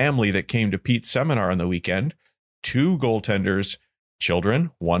the family that came to Pete's seminar on the weekend, 2 goaltenders,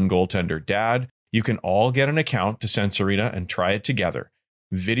 children, 1 goaltender dad, you can all get an account to Sense Arena and try it together.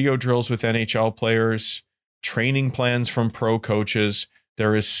 Video drills with NHL players, training plans from pro coaches.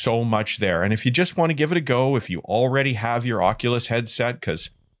 There is so much there. And if you just want to give it a go, if you already have your Oculus headset because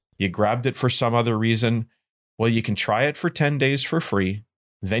you grabbed it for some other reason, well, you can try it for 10 days for free.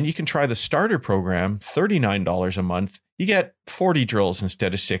 Then you can try the starter program, $39 a month. You get 40 drills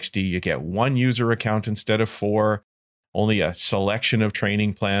instead of 60. You get 1 user account instead of 4. only a selection of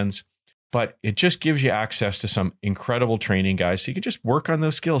training plans, but it just gives you access to some incredible training guys. So you can just work on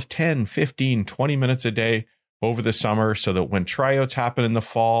those skills 10, 15, 20 minutes a day over the summer so that when tryouts happen in the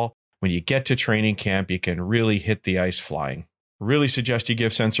fall, when you get to training camp, you can really hit the ice flying. Really suggest you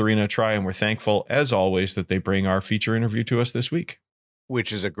give Sense Arena a try, and we're thankful, as always, that they bring our feature interview to us this week.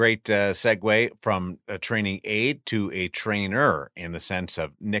 Which is a great segue from a training aide to a trainer in the sense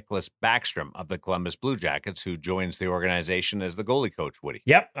of Niklas Backstrom of the Columbus Blue Jackets, who joins the organization as the goalie coach, Woody.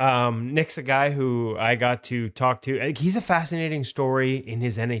 Yep. Nick's a guy who I got to talk to. He's a fascinating story in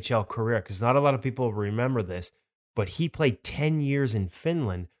his NHL career because not a lot of people remember this, but he played 10 years in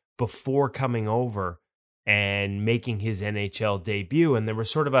Finland before coming over and making his NHL debut. And there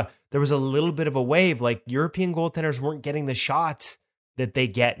was a little bit of a wave, like European goaltenders weren't getting the shots that they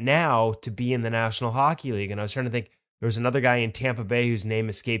get now to be in the National Hockey League. And I was trying to think, there was another guy in Tampa Bay whose name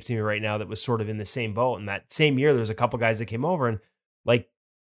escapes me right now that was sort of in the same boat. And that same year, there was a couple guys that came over, and like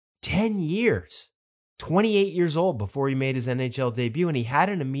 10 years, 28 years old before he made his NHL debut. And he had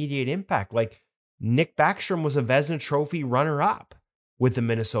an immediate impact. Like Nick Backstrom was a Vezina Trophy runner-up with the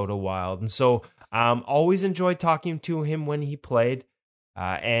Minnesota Wild. And so always enjoyed talking to him when he played.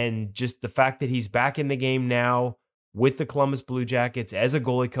 And just the fact that he's back in the game now with the Columbus Blue Jackets as a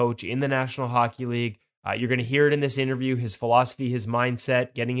goalie coach in the National Hockey League. You're going to hear it in this interview, his philosophy, his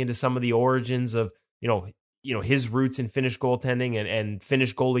mindset, getting into some of the origins of, his roots in Finnish goaltending and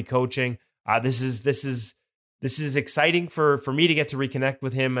Finnish goalie coaching. This is exciting for me to get to reconnect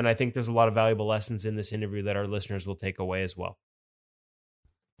with him. And I think there's a lot of valuable lessons in this interview that our listeners will take away as well.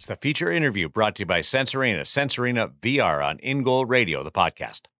 It's the feature interview brought to you by Sense Arena VR on In Goal Radio, the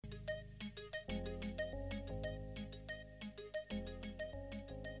podcast.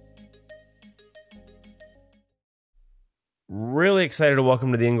 Really excited to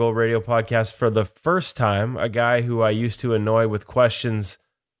welcome to the In Goal Radio podcast for the first time a guy who I used to annoy with questions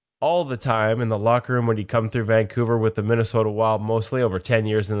all the time in the locker room when he'd come through Vancouver with the Minnesota Wild, mostly over 10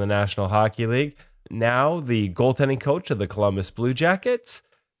 years in the National Hockey League. Now the goaltending coach of the Columbus Blue Jackets,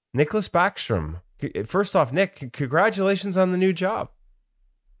 Niklas Backstrom. First off, Nick, congratulations on the new job.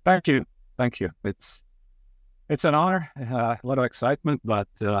 Thank you. It's an honor, a lot of excitement, but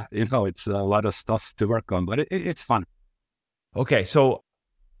it's a lot of stuff to work on, but it's fun. Okay, so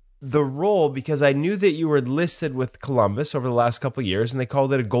the role, because I knew that you were listed with Columbus over the last couple of years, and they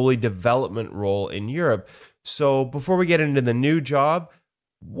called it a goalie development role in Europe. So before we get into the new job,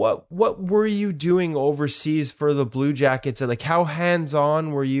 what were you doing overseas for the Blue Jackets? And like, how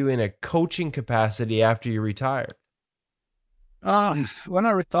hands-on were you in a coaching capacity after you retired? When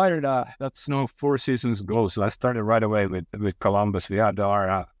I retired, that's 4 seasons ago. So I started right away with Columbus. We had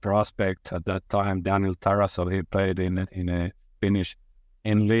our prospect at that time, Daniel Tarasov. He played in a Finnish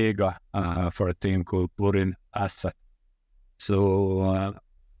in Liga for a team called Purin Asset. So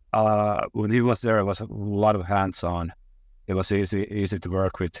when he was there, it was a lot of hands-on. It was easy to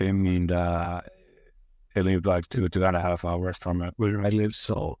work with him, and he lived like 2.5 hours from where I live.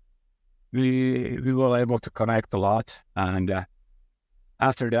 So we were able to connect a lot. And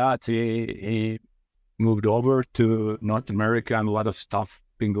after that, he moved over to North America, and a lot of stuff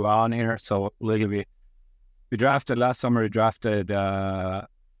been going on here. So we drafted last summer. We drafted a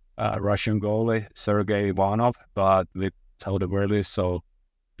Russian goalie, Sergei Ivanov, but we told him early, so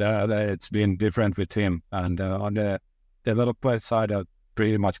that it's been different with him. And on the development side, I've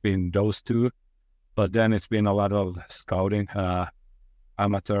pretty much been those two. But then it's been a lot of scouting,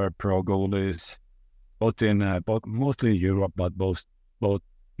 amateur pro goalies, mostly in Europe, but both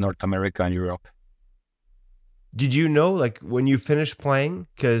North America and Europe. Did you know, like, when you finished playing,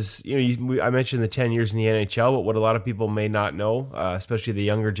 because I mentioned the 10 years in the NHL, but what a lot of people may not know, especially the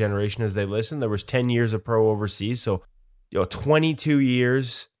younger generation as they listen, there was 10 years of pro overseas, so 22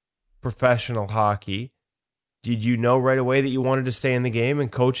 years professional hockey. Did you know right away that you wanted to stay in the game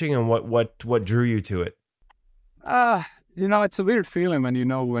and coaching, and what drew you to it? It's a weird feeling when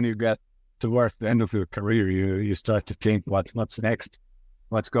you get towards the end of your career, you start to think what's next,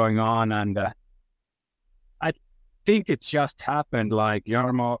 what's going on, and I think it just happened. Like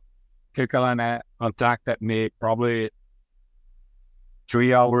Jarmo Kekalainen contacted me probably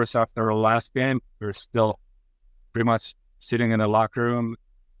 3 hours after the last game. We're still pretty much sitting in the locker room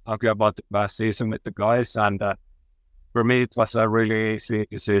talking about the past season with the guys, and for me it was a really easy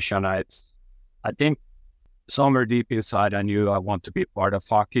decision. I think somewhere deep inside I knew I want to be part of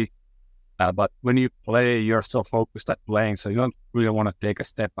hockey, but when you play, you're so focused at playing, so you don't really want to take a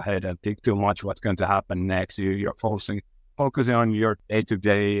step ahead and think too much what's going to happen next. You're focusing on your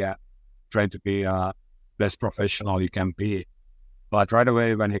day-to-day, trying to be best professional you can be. But right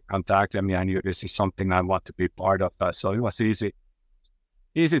away when he contacted me, I knew this is something I want to be part of. So it was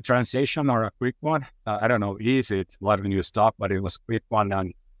easy transition or a quick one. I don't know, easy, it's what when you stop, but it was a quick one.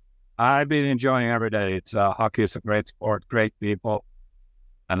 And I've been enjoying every day. It's hockey is a great sport, great people.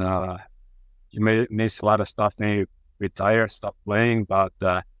 And you may miss a lot of stuff when you retire, stop playing, but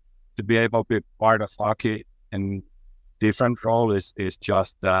to be able to be part of hockey in different role is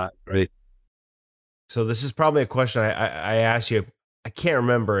just great. So this is probably a question I asked you. I can't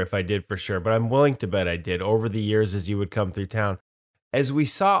remember if I did for sure, but I'm willing to bet I did over the years as you would come through town. As we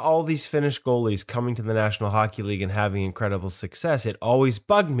saw all these Finnish goalies coming to the National Hockey League and having incredible success, it always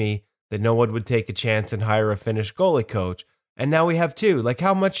bugged me that no one would take a chance and hire a Finnish goalie coach. And now we have two.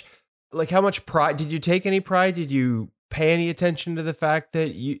 How much pride did you take? Any pride? Did you pay any attention to the fact that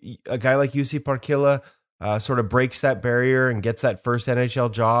a guy like Jussi Parkkila sort of breaks that barrier and gets that first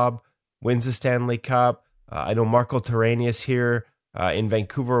NHL job, wins the Stanley Cup? I know Marco Terranius here in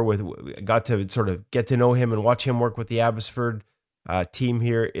Vancouver got to sort of get to know him and watch him work with the Abbotsford team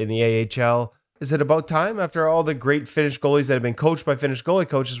here in the AHL. Is it about time, after all the great Finnish goalies that have been coached by Finnish goalie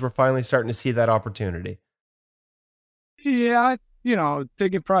coaches, we're finally starting to see that opportunity? Yeah,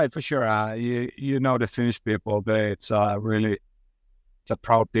 taking pride for sure. The Finnish people, it's really the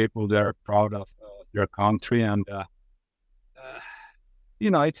proud people. They're proud of their country, and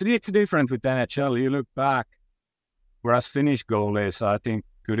it's different with NHL. You look back, whereas Finnish goalies, I think,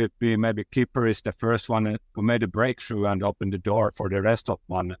 could it be maybe Kipper is the first one who made a breakthrough and opened the door for the rest of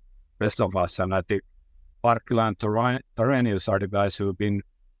us. And I think Parkkila and Torenius are the guys who have been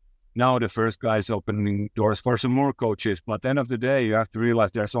now the first guys opening doors for some more coaches. But at the end of the day, you have to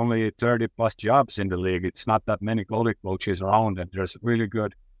realize there's only 30 plus jobs in the league. It's not that many goalie coaches around, and there's really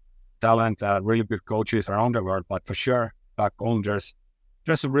good talent, really good coaches around the world. But for sure, back home, there's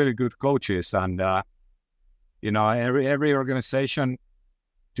some really good coaches, and every organization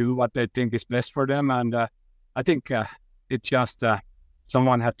do what they think is best for them. And I think it just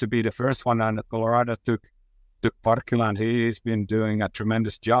someone had to be the first one, and Colorado took Parkkila, and he's been doing a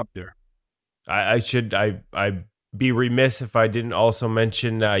tremendous job there. I'd be remiss if I didn't also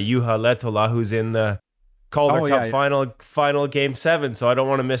mention Juha Lehtola, who's in the Calder Cup final game 7, so I don't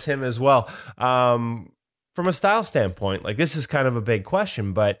want to miss him as well. From a style standpoint, this is kind of a big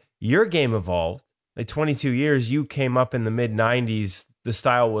question, but your game evolved. 22 years, you came up in the mid-90s, the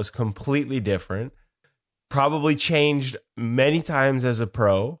style was completely different, probably changed many times as a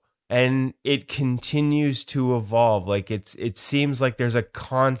pro, and it continues to evolve. It seems like there's a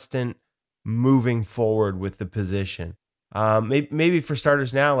constant moving forward with the position. Maybe for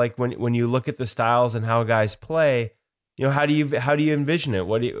starters now, when you look at the styles and how guys play, how do you envision it?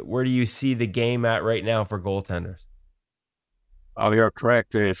 Where do you see the game at right now for goaltenders? Oh, you're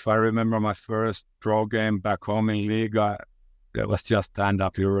correct. If I remember my first pro game back home in Liga, it was just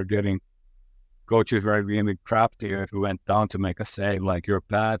stand-up. You were getting coaches were really crafty who went down to make a save. Your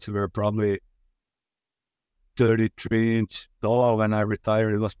pads were probably 33 inch tall. When I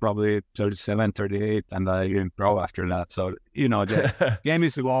retired, it was probably 37, 38, and I didn't pro after that. So, the game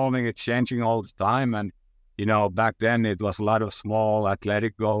is evolving. It's changing all the time. And, back then it was a lot of small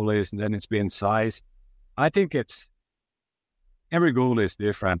athletic goalies, and then it's been size. I think every goalie is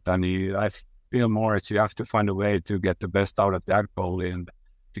different, and I feel more you have to find a way to get the best out of that goalie. And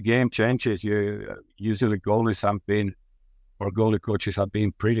the game changes. Usually goalies goalie coaches have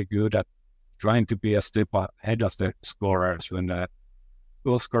been pretty good at trying to be a step ahead of the scorers. When the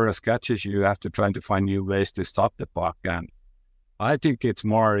goal scorer catches you have to try to find new ways to stop the puck. And I think it's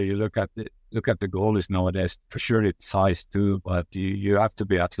more, you look at the goalies nowadays, for sure it's size too, but you have to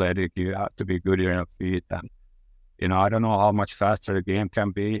be athletic, you have to be good on your feet. And I don't know how much faster the game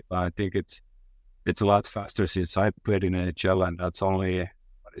can be, but I think it's a lot faster since I played in NHL, and that's only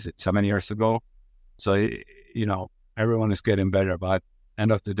 7 years ago. So everyone is getting better, but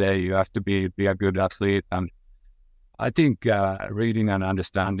end of the day, you have to be a good athlete. And I think reading and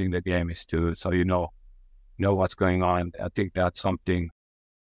understanding the game is too, so you know what's going on. I think that's something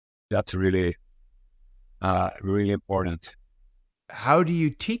that's really, really important. How do you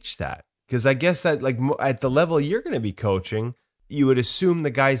teach that? Because I guess that at the level you're going to be coaching, you would assume the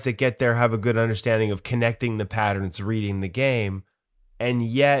guys that get there have a good understanding of connecting the patterns, reading the game. And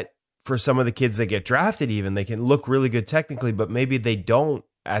yet, for some of the kids that get drafted even, they can look really good technically, but maybe they don't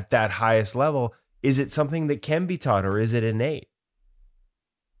at that highest level. Is it something that can be taught, or is it innate?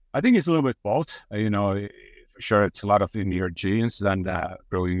 I think it's a little bit both. For sure, it's a lot of in your genes and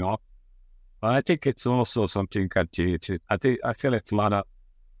growing up. But I think it's also something you can teach. I feel it's a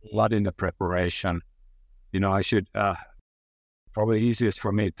lot in the preparation. I should probably easiest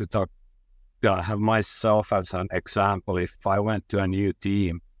for me to talk have myself as an example. If I went to a new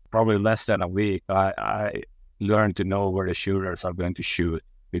team, probably less than a week, I learned to know where the shooters are going to shoot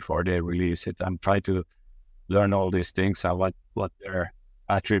before they release it, and try to learn all these things and what their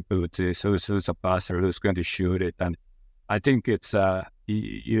attributes is, who's a passer, who's going to shoot it. And I think it's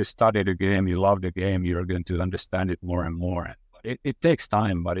you study the game, you love the game, you're going to understand it more and more. It takes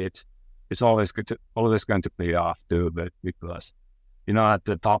time, but it's always going to pay off too. But because at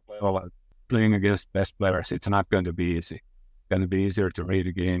the top level, playing against best players, it's not going to be easy. It's going to be easier to read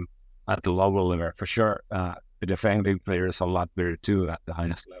the game at the lower level for sure. The defending players are a lot better too at the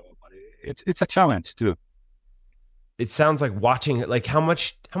highest level, but it's a challenge too. It sounds like watching, like how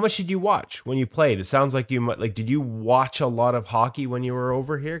much did you watch when you played? It sounds like did you watch a lot of hockey when you were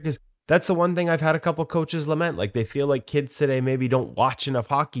over here? Because that's the one thing I've had a couple coaches lament. Like they feel like kids today maybe don't watch enough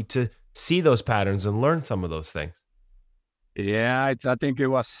hockey to see those patterns and learn some of those things. Yeah, I think it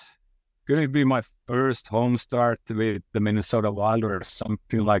was going to be my first home start with the Minnesota Wild or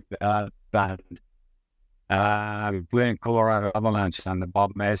something like that. Playing Colorado Avalanche, and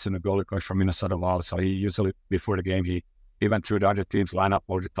Bob Mason, the goalie coach from Minnesota Wild. So he usually, before the game, he went through the other team's lineup,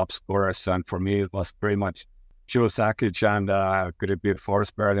 all the top scorers. And for me, it was pretty much Joe Sakic and could it be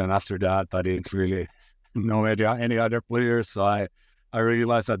Forsberg. And after that, I didn't really know any other players. So I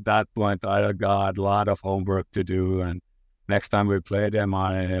realized at that point I got a lot of homework to do. And next time we played them,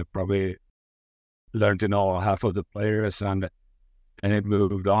 I probably learned to know half of the players, and it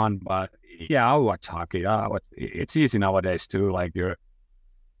moved on. But yeah, I'll watch hockey. It's easy nowadays too. Like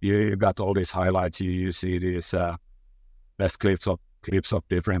you got all these highlights. You see these best clips of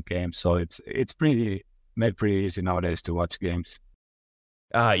different games. So it's made pretty easy nowadays to watch games.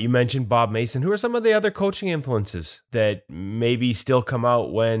 You mentioned Bob Mason. Who are some of the other coaching influences that maybe still come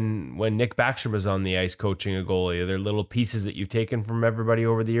out when Nick Backstrom is on the ice coaching a goalie? Are there little pieces that you've taken from everybody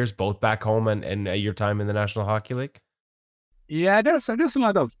over the years, both back home and your time in the National Hockey League? Yeah, there's a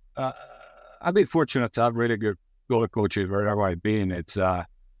lot of. I've been fortunate to have really good goalie coaches wherever I've been. It's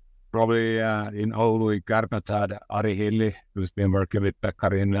probably in Oulu, Kärpät had Ari Hilli, who's been working with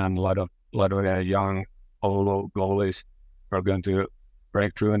Pekkarin, and a lot of young Oulu goalies are going to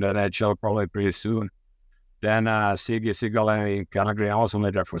break through in the NHL probably pretty soon. Then Sigi Sigala in Calgary, I was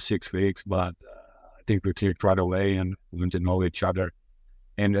only there for 6 weeks, but I think we clicked right away and we went to know each other.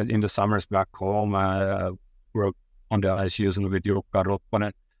 And in the summers back home, we're on the ice usually with Jukka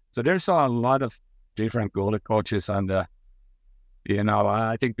Rupponen. So there's a lot of different goalie coaches, and I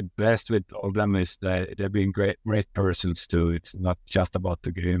think the best with all of them is that they've been great persons too. It's not just about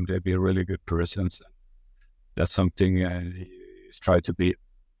the game; they've been really good persons. That's something you try to be.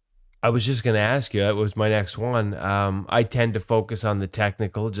 I was just going to ask you. That was my next one. I tend to focus on the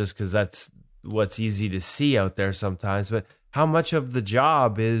technical just because that's what's easy to see out there sometimes. But how much of the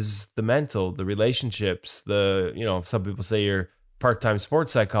job is the mental, the relationships? Some people say you're part-time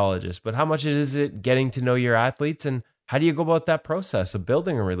sports psychologist, but how much is it getting to know your athletes, and how do you go about that process of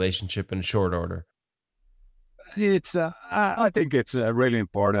building a relationship in short order? It's I think it's really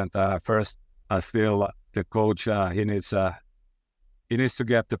important. First, I feel the coach he needs to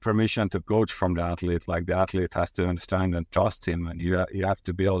get the permission to coach from the athlete. Like the athlete has to understand and trust him, and you have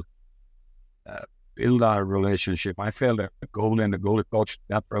to build a relationship. I feel that the goalie and the goalie coach,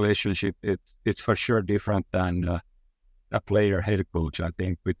 that relationship, it's for sure different than a player head coach. I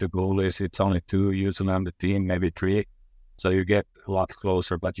think with the goalies, it's only 2 usually on the team, maybe 3. So you get a lot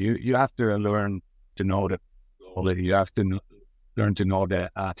closer, but you have to learn to know the goalie. You have to learn to know the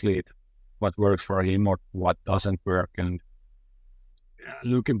athlete, what works for him or what doesn't work. And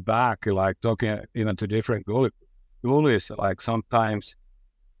looking back, like talking even to different goalies, like sometimes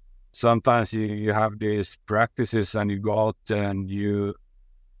you have these practices and you go out and you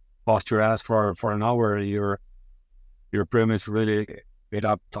bust your ass for an hour. You're pretty much really bit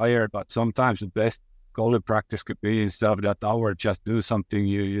up tired, but sometimes the best goalie practice could be instead of that hour, just do something.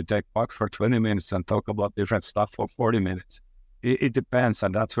 You take pucks for 20 minutes and talk about different stuff for 40 minutes. It depends,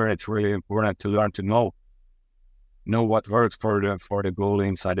 and that's where it's really important to learn to know what works for the goalie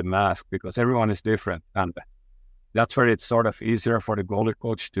inside the mask, because everyone is different, and that's where it's sort of easier for the goalie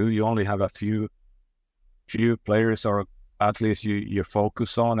coach too. You only have a few players or athletes you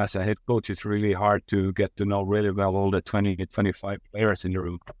focus on. As a head coach, it's really hard to get to know really well all the 20, 25 players in the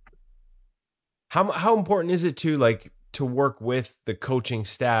room. How important is it to work with the coaching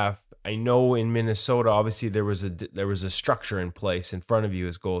staff? I know in Minnesota, obviously there was a structure in place in front of you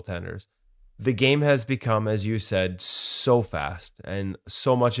as goaltenders. The game has become, as you said, so fast, and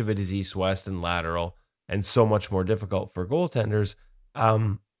so much of it is east-west and lateral, and so much more difficult for goaltenders.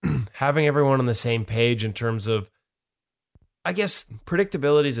 Having everyone on the same page in terms of I guess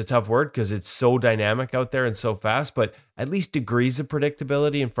predictability is a tough word because it's so dynamic out there and so fast, but at least degrees of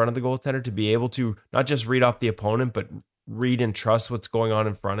predictability in front of the goaltender to be able to not just read off the opponent, but read and trust what's going on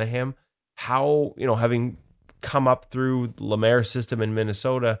in front of him. How, having come up through Lemaire's system in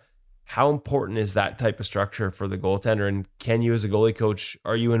Minnesota, how important is that type of structure for the goaltender? And can you, as a goalie coach,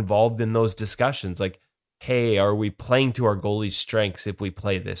 are you involved in those discussions? Like, hey, are we playing to our goalie's strengths if we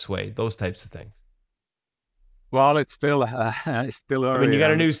play this way? Those types of things. Well, it's still early. I mean, you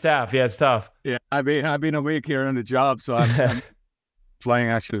got a new staff. Yeah, it's tough. Yeah, I've been a week here on the job, so I'm flying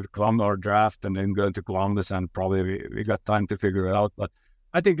actually to Columbus or draft and then going to Columbus, and probably we got time to figure it out. But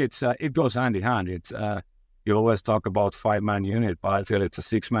I think it goes hand in hand. It's you always talk about 5-man unit, but I feel it's a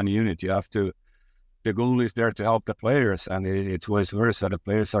 6-man unit. The goalie is there to help the players, and it's vice versa. The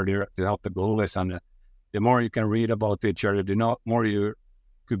players are there to help the goalies, and the more you can read about each other, the more you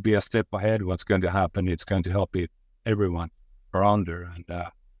could be a step ahead. What's going to happen? It's going to help everyone around there. And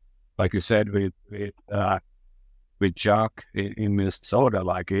like you said, with Jack in Minnesota,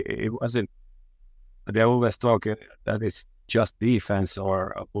 like it wasn't. They always talk that it's just defense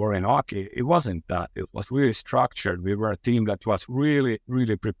or in hockey. It wasn't that. It was really structured. We were a team that was really,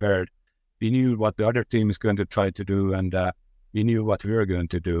 really prepared. We knew what the other team is going to try to do, and we knew what we were going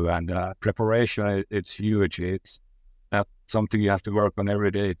to do. And preparation, it's huge. It's something you have to work on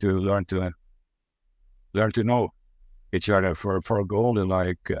every day to learn to know each other. For a goalie,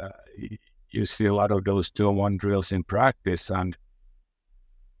 like you see a lot of those 2-on-1 drills in practice, and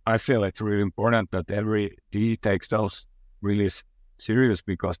I feel it's really important that every D takes those really serious,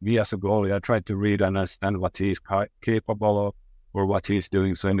 because me as a goalie, I try to read and understand what he's capable of or what he's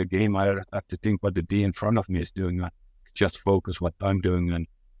doing. So in the game, I have to think what the D in front of me is doing, and just focus what I'm doing and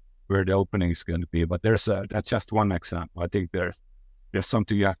where the opening is going to be. But that's just one example. I think there's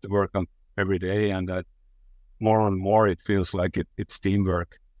something you have to work on every day, and that more and more it feels like it's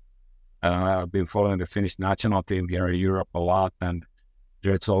teamwork. I've been following the Finnish national team here in Europe a lot, and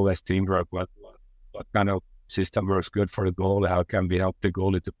there's always teamwork. What kind of system works good for the goalie? How can we help the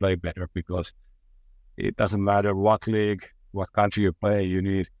goalie to play better? Because it doesn't matter what league, what country you play. You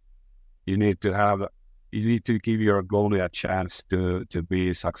need to give your goalie a chance to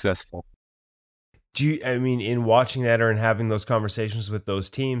be successful. In watching that or in having those conversations with those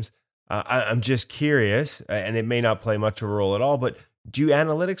teams, I'm just curious, and it may not play much of a role at all, but do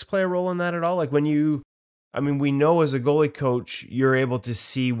analytics play a role in that at all? Like we know as a goalie coach, you're able to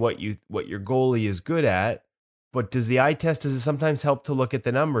see what your goalie is good at, but does it sometimes help to look at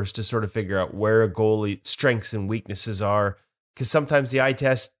the numbers to sort of figure out where a goalie strengths and weaknesses are? Because sometimes the eye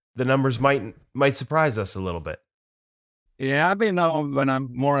test, the numbers might surprise us a little bit. Yeah, when I'm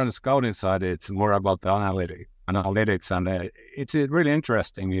more on the scouting side, it's more about the analytics, and it's really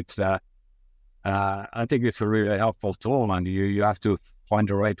interesting. It's I think it's a really helpful tool, and you have to find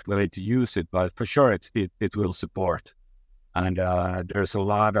the right way to use it. But for sure, it will support, and there's a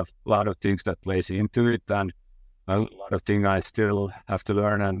lot of things that plays into it, and a lot of things I still have to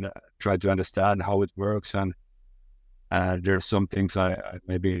learn and try to understand how it works. And there's some things I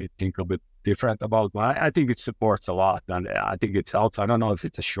maybe think a bit different about, but I think it supports a lot, and I think it's helps. I don't know if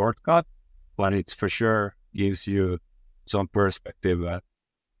it's a shortcut, but it's for sure gives you some perspective.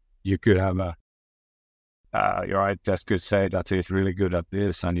 You could have your eye test could say that he's really good at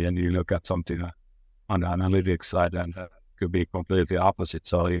this, and then you look at something on the analytics side, and it could be completely opposite.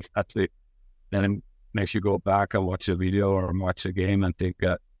 So then it makes you go back and watch a video or watch a game and think,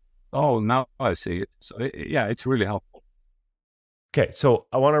 oh, now I see it. So it's really helpful. Okay, so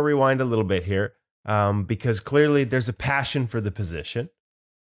I want to rewind a little bit here because clearly there's a passion for the position.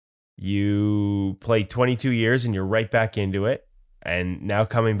 You played 22 years and you're right back into it, and now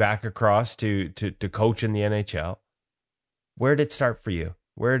coming back across to coach in the NHL. Where did it start for you?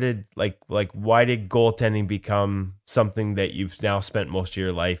 Where did why did goaltending become something that you've now spent most of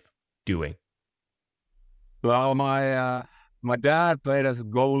your life doing? Well, my dad played as a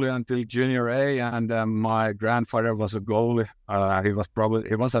goalie until junior A, and my grandfather was a goalie.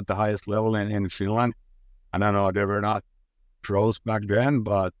 He was at the highest level in Finland. I don't know, they were not pros back then,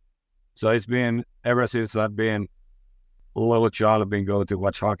 but so it's been ever since I've been a little child. I've been going to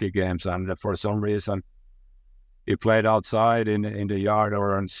watch hockey games, and for some reason, he played outside in the yard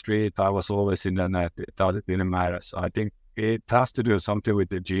or on the street. I was always in the net. It didn't matter. So I think it has to do something with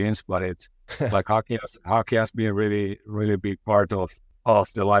the genes, but it's like hockey has been a really, really big part of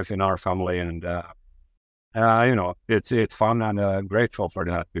the life in our family, and it's fun, and grateful for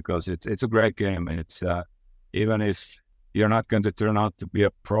that, because it's a great game, and it's even if you're not going to turn out to be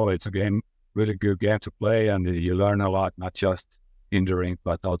a pro, it's a really good game to play, and you learn a lot, not just in the rink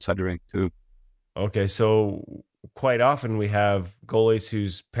but outside the rink too. Okay, so quite often we have goalies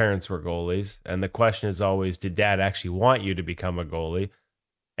whose parents were goalies, and the question is always, did dad actually want you to become a goalie?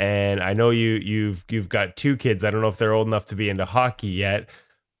 And I know you've got 2 kids. I don't know if they're old enough to be into hockey yet,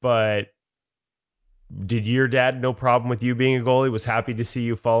 but did your dad no problem with you being a goalie? Was happy to see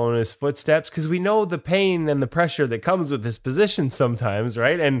you follow in his footsteps? Because we know the pain and the pressure that comes with this position sometimes,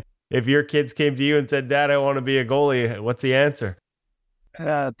 right? And if your kids came to you and said, "Dad, I want to be a goalie," what's the answer?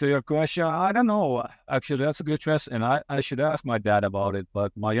 To your question, I don't know. Actually, that's a good question. I should ask my dad about it.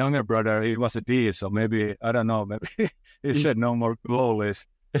 But my younger brother, he was a D, so maybe, I don't know, maybe he said no more goalies.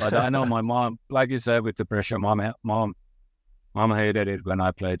 But I know my mom, like you said, with the pressure, mom hated it when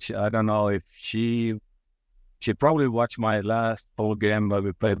I played. I don't know if she probably watched my last full game where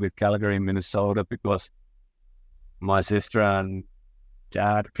we played with Calgary in Minnesota, because my sister and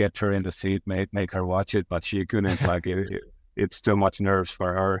dad kept her in the seat, make her watch it, but she couldn't. Like it's too much nerves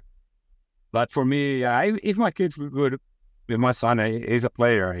for her. But for me, if my kids would, with my son, he's a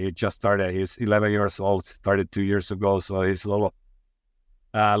player. He just started. He's 11 years old. Started 2 years ago, so he's a little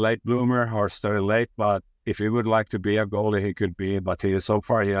late bloomer or started late. But if he would like to be a goalie, he could be. But so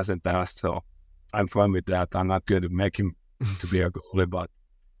far he hasn't asked, so I'm fine with that. I'm not going to make him to be a goalie, but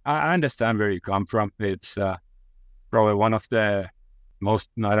I understand where you come from. It's probably one of the most,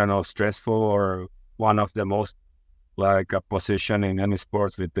 I don't know, stressful, or one of the most, like, a position in any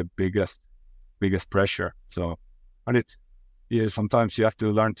sports with the biggest pressure. So, and sometimes you have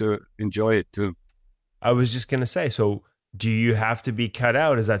to learn to enjoy it too. I was just going to say, so do you have to be cut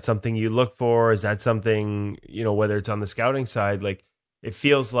out? Is that something you look for? Is that something, whether it's on the scouting side, like, it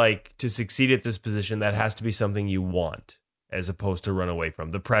feels like to succeed at this position, that has to be something you want, as opposed to run away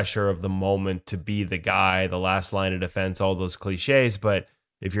from the pressure of the moment, to be the guy, the last line of defense, all those cliches. But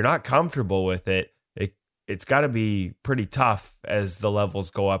if you're not comfortable with it, it's got to be pretty tough as the levels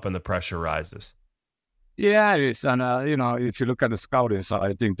go up and the pressure rises. Yeah, it is. And, if you look at the scouting side,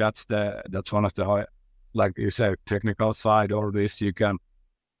 I think that's one of the, like you said, technical side, or this you can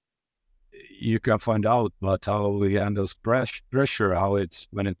find out, but how he handles pressure, how it's,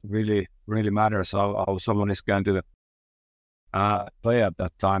 when it really, really matters, how someone is going to play at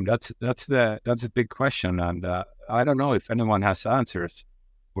that time. That's a big question. And I don't know if anyone has answers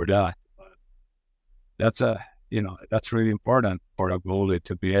for that. That's really important for a goalie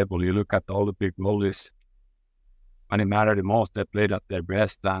to be able. You look at all the big goalies, and it matters the most, they played at their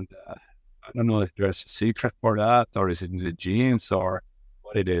best. And I don't know if there's a secret for that, or is it in the genes, or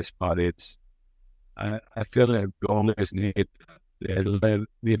what it is. But I feel like goalies need a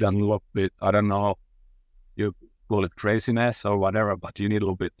little bit. I don't know, you call it craziness or whatever, but you need a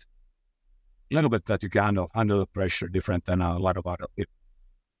little bit that you can handle the pressure different than a lot of other people.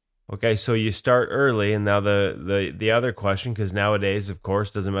 Okay, so you start early, and now the other question, because nowadays, of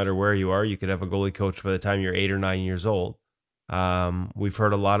course, doesn't matter where you are, you could have a goalie coach by the time you're 8 or 9 years old. We've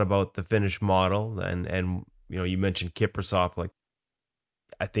heard a lot about the Finnish model, and you mentioned Kiprasov. Like,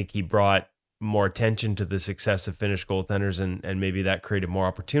 I think he brought more attention to the success of Finnish goaltenders, and maybe that created more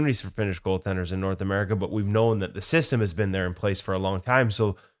opportunities for Finnish goaltenders in North America. But we've known that the system has been there in place for a long time.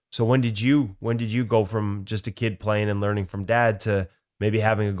 So when did you go from just a kid playing and learning from dad to maybe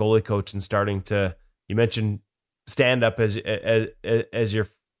having a goalie coach and starting to, you mentioned stand up as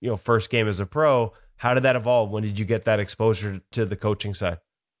your first game as a pro? How did that evolve? When did you get that exposure to the coaching side?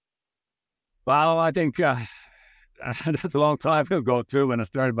 Well, I think that's a long time ago too when I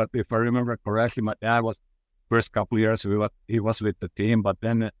started. But if I remember correctly, my dad was first couple of years he was with the team. But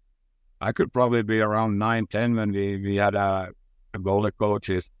then I could probably be around 9, 10 when we had a goalie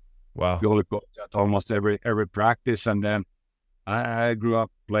coaches. Wow, goalie coach at almost every practice. And then I grew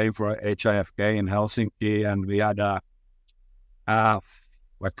up playing for HIFK in Helsinki, and we had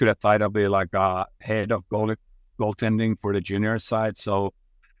what could a title be, like a head of goaltending for the junior side. So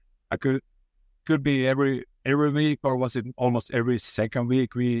I could be every week, or was it almost every second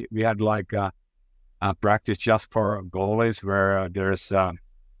week? We had like a practice just for goalies, where there's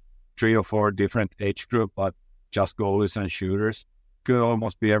 3 or 4 different age group, but just goalies and shooters. Could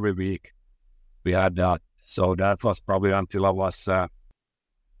almost be every week we had that. So that was probably until I was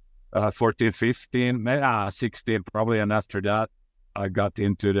 14, 15, maybe 16 probably. And after that, I got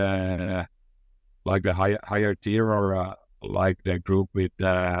into the higher tier, or like the group with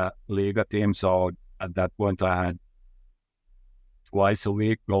the Liga team. So at that point, I had twice a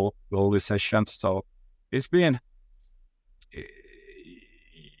week goalie sessions. So it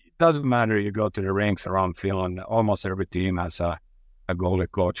doesn't matter. You go to the rinks around Finland, almost every team has a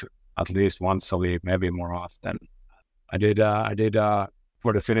goalie coach at least once a week, maybe more often. I did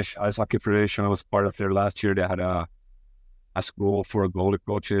for the Finnish Ice Hockey Federation. I was part of their last year. They had a school for goalie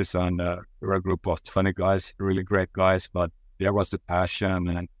coaches, and we were a group of 20 guys, really great guys, but there was the passion,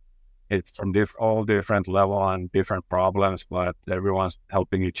 and it's from all different level and different problems, but everyone's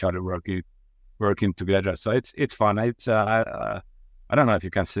helping each other, working together. So it's fun. I don't know if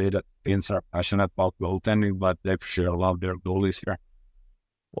you can say that Finns are passionate about goaltending, but they for sure love their goalies here.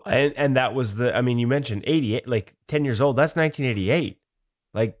 And that was you mentioned 88, like 10 years old. That's 1988.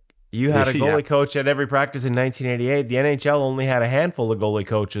 Like, you had a goalie coach at every practice in 1988. The NHL only had a handful of goalie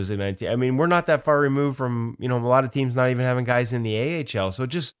coaches in 19. I mean, we're not that far removed from, a lot of teams not even having guys in the AHL. So it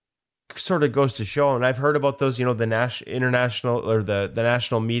just sort of goes to show. And I've heard about those, the international or the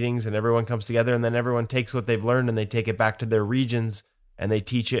national meetings, and everyone comes together, and then everyone takes what they've learned and they take it back to their regions and they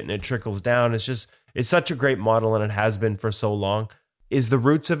teach it, and it trickles down. It's such a great model, and it has been for so long. Is the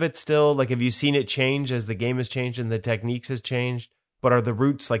roots of it still, like, have you seen it change as the game has changed and the techniques has changed? But are the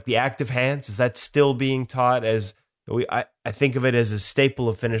roots, like the active hands, is that still being taught? I think of it as a staple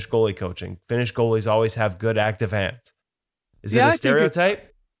of Finnish goalie coaching. Finnish goalies always have good active hands. Is it a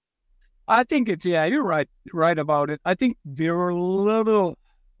stereotype? I think it's, you're right about it. I think we were a little,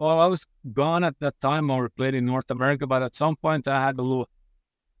 I was gone at that time when we played in North America, but at some point I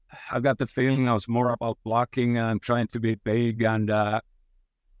got the feeling I was more about blocking and trying to be big and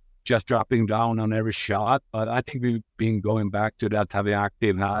just dropping down on every shot. But I think we've been going back to that, having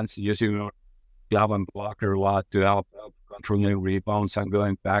active hands, using your glove and blocker a lot to help controlling rebounds, and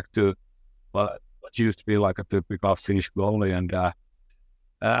going back to what used to be like a typical Finnish goalie. And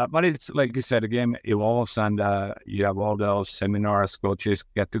but it's like you said, the game evolves, and you have all those seminars, coaches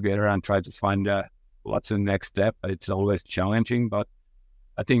get together and try to find what's the next step. It's always challenging, but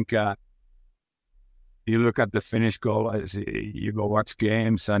I think you look at the Finnish goalies, you go watch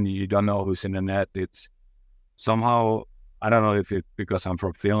games and you don't know who's in the net. It's somehow, I don't know if it's because I'm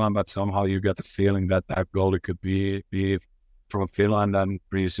from Finland, but somehow you get the feeling that goalie could be from Finland, and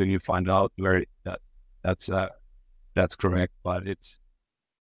pretty soon you find out that's correct. But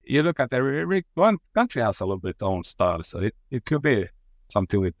you look at every one country has a little bit own style, so it could be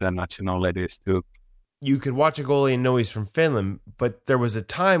something with the nationalities too. You could watch a goalie and know he's from Finland, but there was a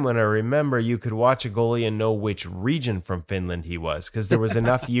time when I remember you could watch a goalie and know which region from Finland he was, because there was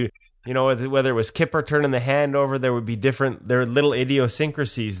enough, whether it was Kipper turning the hand over, there would be there are little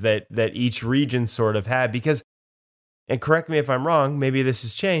idiosyncrasies that each region sort of had. Because, and correct me if I'm wrong, maybe this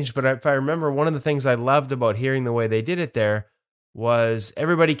has changed, but if I remember, one of the things I loved about hearing the way they did it there was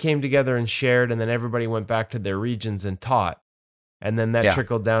everybody came together and shared, and then everybody went back to their regions and taught. And then that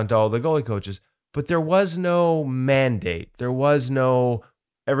trickled down to all the goalie coaches. But there was no mandate. There was no,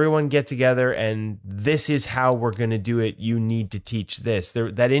 everyone get together and this is how we're going to do it. You need to teach this.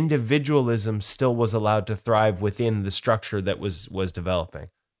 That individualism still was allowed to thrive within the structure that was developing.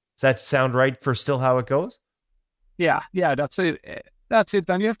 Does that sound right for still how it goes? Yeah, that's it. That's it.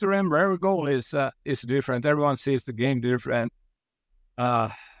 And you have to remember, every goal is different. Everyone sees the game different,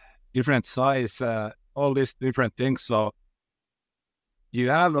 different size, all these different things. So you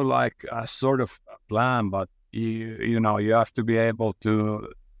have a sort of plan, but you have to be able to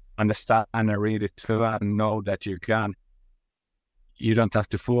understand and read it too, and know that you don't have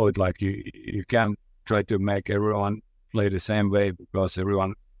to fool it. Like you can't try to make everyone play the same way, because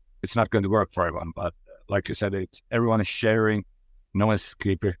it's not going to work for everyone. But like you said, everyone is sharing, no one's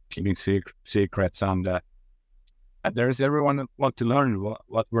keeping secrets, and there's everyone want to learn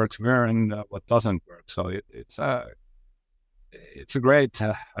what works where and what doesn't work. So it's a great,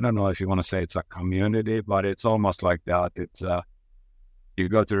 I don't know if you want to say it's a community, but it's almost like that. It's you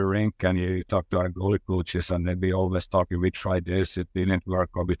go to the rink and you talk to our goalie coaches, and they'll be always talking, we tried this, it didn't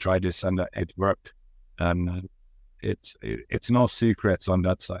work, or we tried this and it worked. And it's no secrets on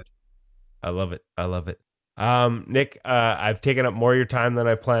that side. I love it. Nick, I've taken up more of your time than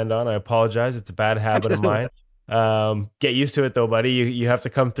I planned on. I apologize. It's a bad habit of mine. Get used to it though, buddy. You have to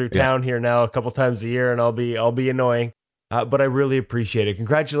come through town here now a couple times a year, and I'll be annoying. But I really appreciate it.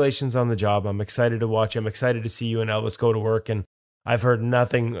 Congratulations on the job. I'm excited to watch. I'm excited to see you and Elvis go to work. And I've heard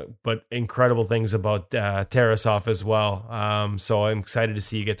nothing but incredible things about Tarasov as well. So I'm excited to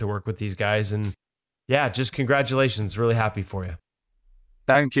see you get to work with these guys. And yeah, just congratulations. Really happy for you.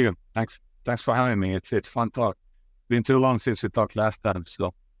 Thank you. Thanks for having me. It's fun talk. Been too long since we talked last time.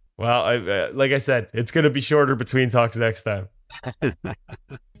 So, well, like I said, it's going to be shorter between talks next time.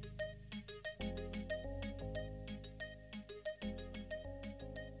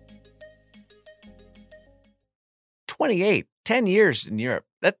 28, 10 years in Europe.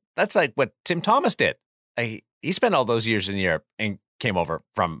 That's like what Tim Thomas did. He spent all those years in Europe and came over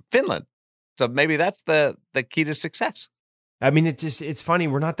from Finland. So maybe that's the key to success. I mean, it's funny.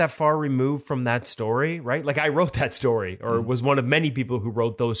 We're not that far removed from that story, right? Like I wrote that story or was one of many people who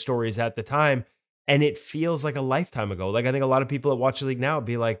wrote those stories at the time. And it feels like a lifetime ago. Like I think a lot of people that watch the league now would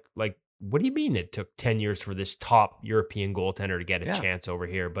be like, what do you mean it took 10 years for this top European goaltender to get a chance over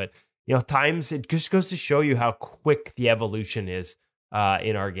here? But, times it just goes to show you how quick the evolution is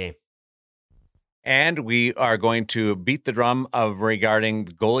in our game. And we are going to beat the drum regarding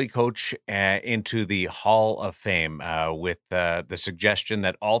the goalie coach into the Hall of Fame with the suggestion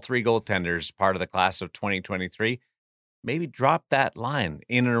that all three goaltenders, part of the class of 2023, maybe drop that line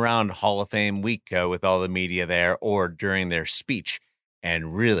in and around Hall of Fame week with all the media there or during their speech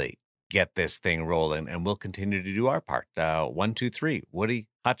and really get this thing rolling. And we'll continue to do our part. 1, 2, 3, Woody,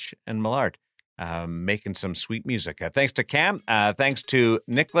 Hutch, and Millard. Making some sweet music. Thanks to Cam, thanks to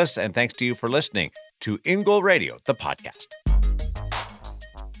Niklas, and thanks to you for listening to In Goal Radio, the podcast.